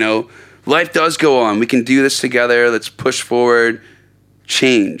things, Life does go on. We can do this together. Let's push forward,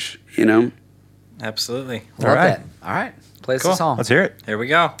 change, Absolutely. Love All right. that. All right. Play us Cool. a song. Let's hear it. Here we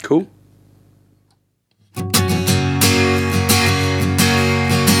go. Cool.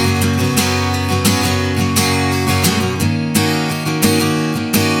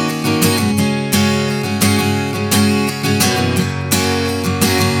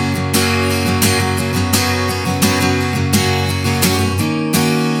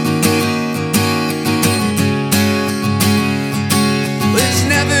 It's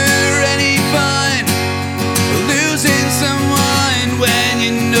never any fun losing someone when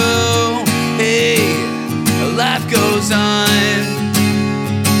you know, hey, life goes on.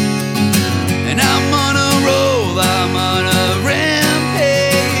 And I'm on a roll, I'm on a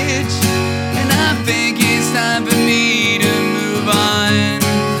rampage, and I think it's time for me to move on.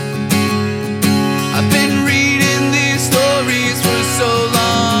 I've been reading these stories for so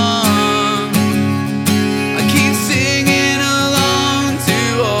long. I keep singing along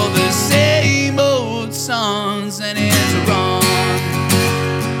to all the same old songs, and it's wrong.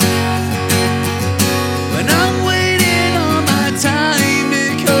 When I'm waiting on my time to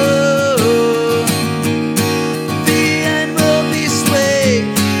come, the end will be sway.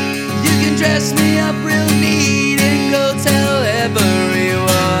 You can dress me up real neat and go tell everyone.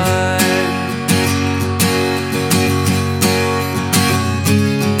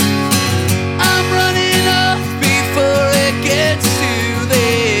 I'm running off before it gets too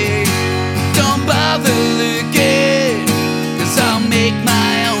late. Don't bother looking, 'cause I'll make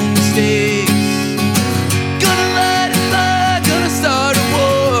my own mistakes. Gonna let it fly, gonna start a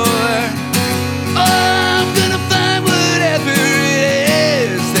war. Oh, I'm gonna find whatever it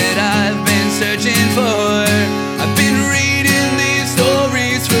is that I've been searching for. I've been reading these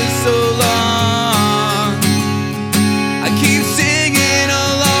stories for so long. I keep singing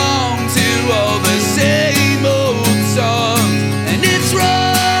along to all the same old songs, and it's wrong.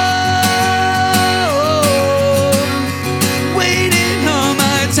 Waiting on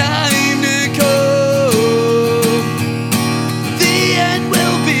my time to come, the end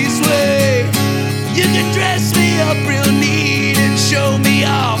will be sway. You can dress me up real neat and show me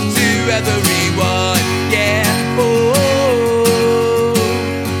off to everyone. Yeah, oh,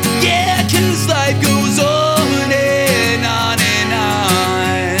 yeah, 'cause life goes on and on and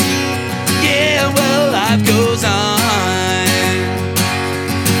on. Yeah, well, life goes on.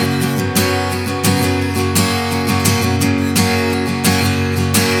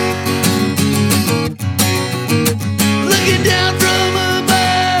 Looking down from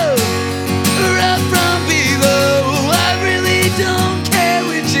above or up from below, I really don't care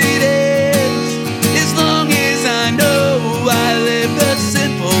which it is.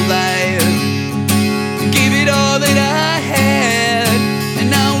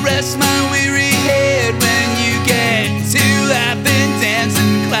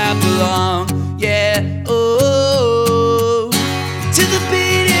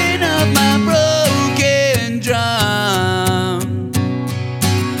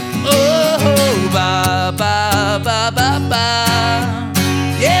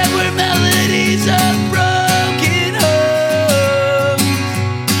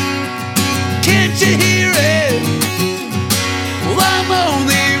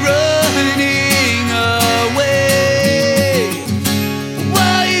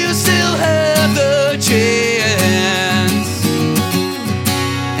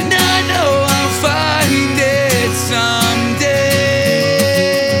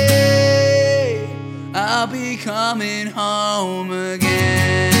 coming home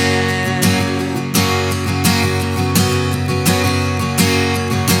again.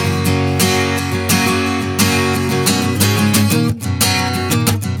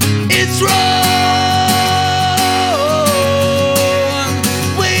 It's wrong,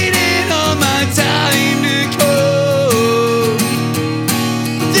 waiting on my time to come.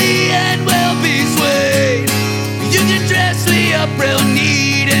 The end will be sweet. You can dress me up real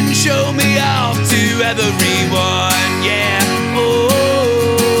neat and show me off to everyone, yeah.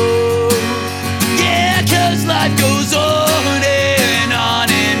 Oh, yeah, 'cause life goes on and on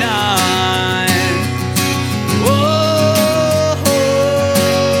and on. Oh,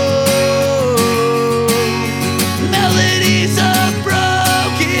 melodies of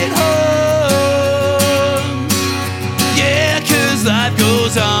broken homes, yeah, 'cause life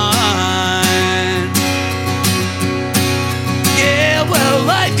goes on. Yeah, well,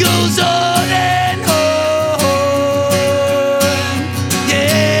 life goes on and on.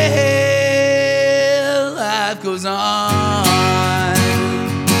 Yeah, life goes on.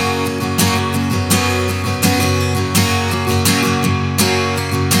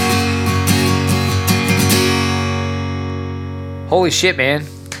 Holy shit, man.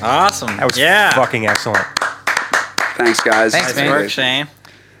 Awesome. That was yeah. fucking excellent. Thanks, guys. Thanks, Nice man. work, Shane.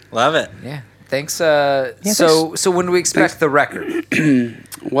 Love it. Yeah. Thanks. So when do we expect the record?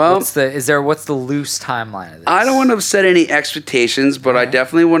 Well, What's the loose timeline of this? I don't want to set any expectations, but I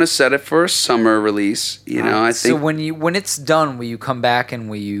definitely want to set it for a summer release. You know, I think. So when it's done, will you come back and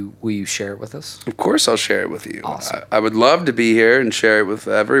will you share it with us? Of course, I'll share it with you. Awesome. I would love to be here and share it with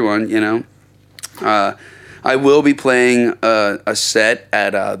everyone. You know, I will be playing a set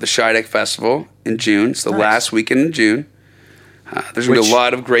at the Scheidegg Festival in June. It's the last weekend in June. There's going to be a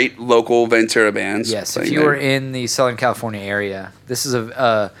lot of great local Ventura bands. Yes, if playing you there. are in the Southern California area, this is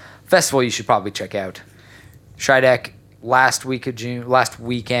a festival you should probably check out. Scheidegg, last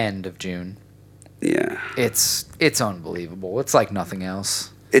weekend of June. Yeah. It's unbelievable. It's like nothing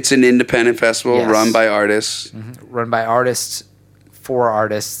else. It's an independent festival Yes. run by artists. Run by artists, for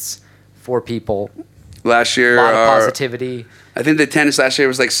people. Last A year, lot of positivity. I think the attendance last year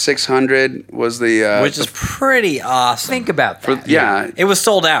was like 600. Was the Which is pretty awesome. Think about that. yeah. It was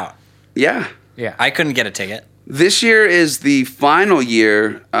sold out. Yeah. Yeah. I couldn't get a ticket. This year is the final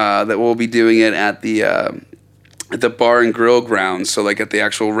year that we'll be doing it at the bar and grill grounds. So like at the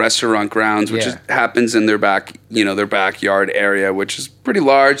actual restaurant grounds, which happens in their backyard area, which is pretty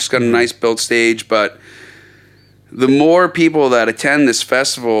large. It's got a nice built stage, but the more people that attend this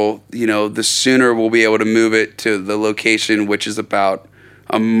festival, the sooner we'll be able to move it to the location, which is about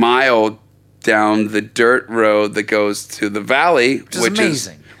a mile down the dirt road that goes to the valley, Which is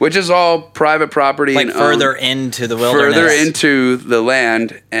amazing. Which is all private property, Like and further owned into the wilderness. further into the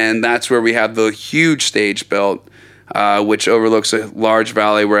land, and that's where we have the huge stage built, which overlooks a large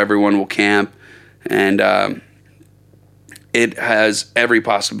valley where everyone will camp, and it has every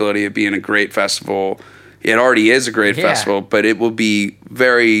possibility of being a great festival. It already is a great festival, but it will be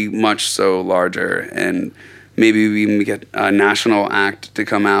very much so larger, and maybe we even get a national act to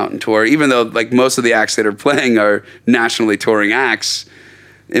come out and tour. Even though like most of the acts that are playing are nationally touring acts,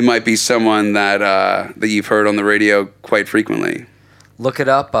 it might be someone that you've heard on the radio quite frequently. Look it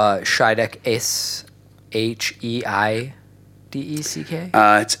up. Scheidegg, Scheideck. It's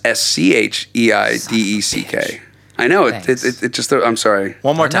Scheiddeck. I know it just. I'm sorry.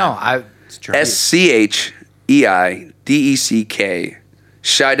 One more time. No, Scheiddeck.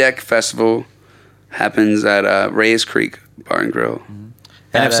 Scheidegg Festival happens at Reyes Creek Bar and Grill.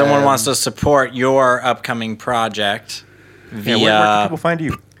 And if someone wants to support your upcoming project via Where can people find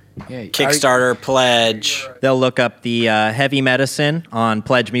you? Kickstarter, Pledge. They'll look up the Heavy Medicine on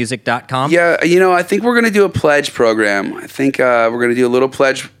pledgemusic.com. Yeah, I think we're going to do a pledge program. I think we're going to do a little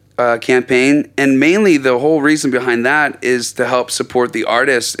pledge campaign, and mainly the whole reason behind that is to help support the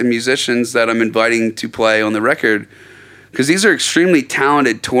artists and musicians that I'm inviting to play on the record, because these are extremely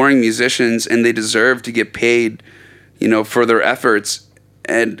talented touring musicians, and they deserve to get paid, for their efforts.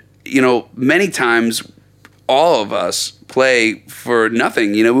 And many times all of us play for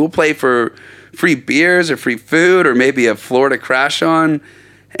nothing. We'll play for free beers or free food or maybe a floor to crash on.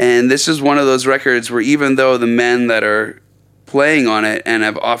 And this is one of those records where even though the men that are playing on it and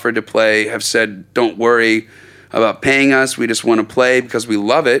have offered to play have said, don't worry about paying us, we just want to play because we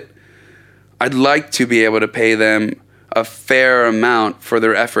love it, I'd like to be able to pay them a fair amount for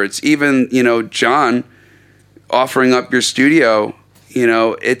their efforts. Even, John, offering up your studio,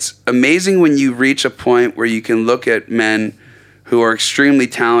 it's amazing when you reach a point where you can look at men who are extremely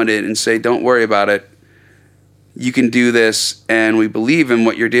talented and say, don't worry about it. You can do this, and we believe in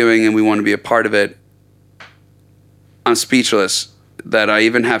what you're doing, and we want to be a part of it. I'm speechless that I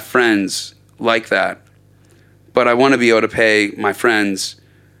even have friends like that. But I want to be able to pay my friends,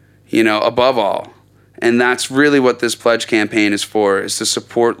 above all. And that's really what this pledge campaign is for, is to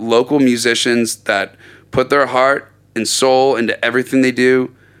support local musicians that put their heart and soul into everything they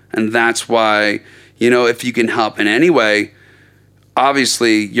do. And that's why, if you can help in any way,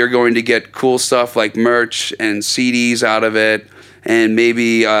 obviously you're going to get cool stuff like merch and CDs out of it, and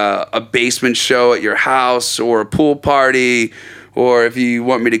maybe a basement show at your house or a pool party, or if you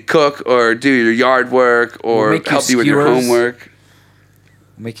want me to cook or do your yard work or help you with your homework.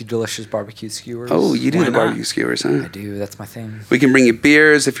 Make you delicious barbecue skewers. Oh, you do the barbecue skewers, huh? I do. That's my thing. We can bring you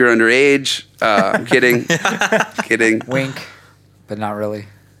beers if you're underage. I'm kidding. Kidding. Wink, but not really.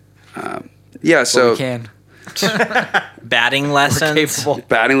 Yeah, so we can. Batting lessons.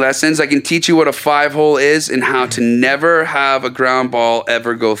 Batting lessons. I can teach you what a 5-hole is and how to never have a ground ball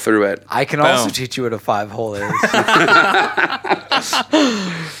ever go through it. I can also teach you what a 5-hole is.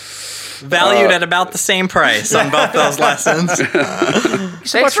 Valued at about the same price on both those lessons.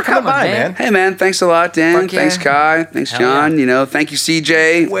 Thanks for coming by, man. Hey, man. Thanks a lot, Dan. Fuck yeah. Thanks, Kai. Thanks, John. Thank you,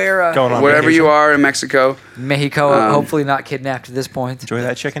 CJ. Wherever you are in Mexico. Mexico, hopefully not kidnapped at this point. Enjoy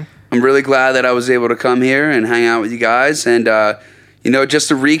that chicken. I'm really glad that I was able to come here and hang out with you guys. And, just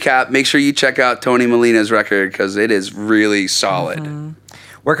to recap, make sure you check out Tony Molina's record because it is really solid. Mm-hmm.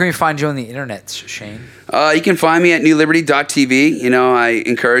 Where can we find you on the internet, Shane? You can find me at newliberty.tv. I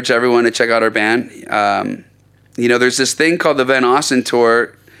encourage everyone to check out our band. There's this thing called the Van Austin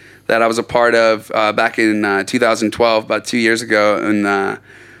Tour that I was a part of back in 2012, about 2 years ago. And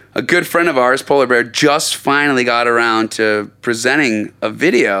a good friend of ours, Polar Bear, just finally got around to presenting a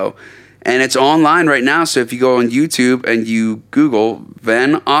video. And it's online right now. So if you go on YouTube and you Google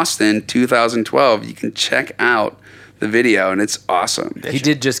Van Austin 2012, you can check out the video, and it's awesome. He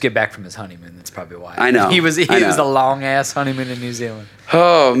did just get back from his honeymoon. That's probably why. I know. He was a long ass honeymoon in New Zealand.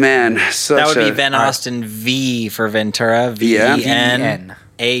 Oh man, that would be Van Austin V for Ventura. VEN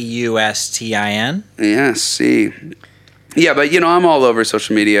AUSTIN. Yeah, see. Yeah, but I'm all over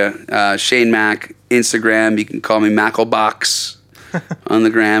social media. Shane Mack, Instagram. You can call me Macklebox on the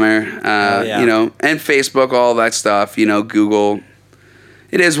grammar. And Facebook, all that stuff. Google.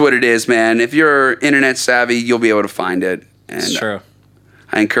 It is what it is, man. If you're internet savvy, you'll be able to find it. And it's true.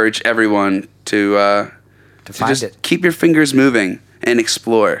 I encourage everyone to just keep your fingers moving and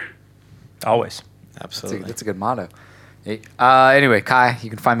explore. Always. Absolutely. That's a good motto. Anyway, Kai, you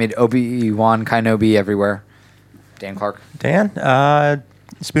can find me at Obi-Wan Kenobi everywhere. Dan Clark. Dan,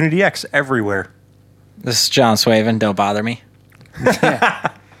 Spoonie DX everywhere. This is John Swaven. Don't bother me.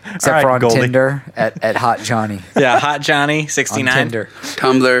 Except for on Goldie. Tinder at Hot Johnny. Yeah, Hot Johnny 69. On Tinder.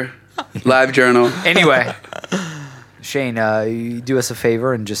 Tumblr, Live Journal. Anyway, Shane, you do us a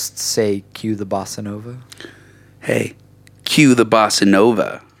favor and just say cue the bossa nova. Hey, cue the bossa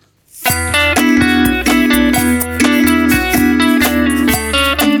nova.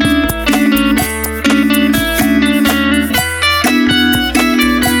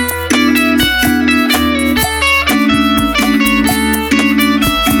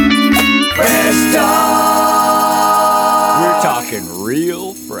 We're talking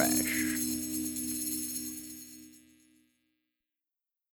real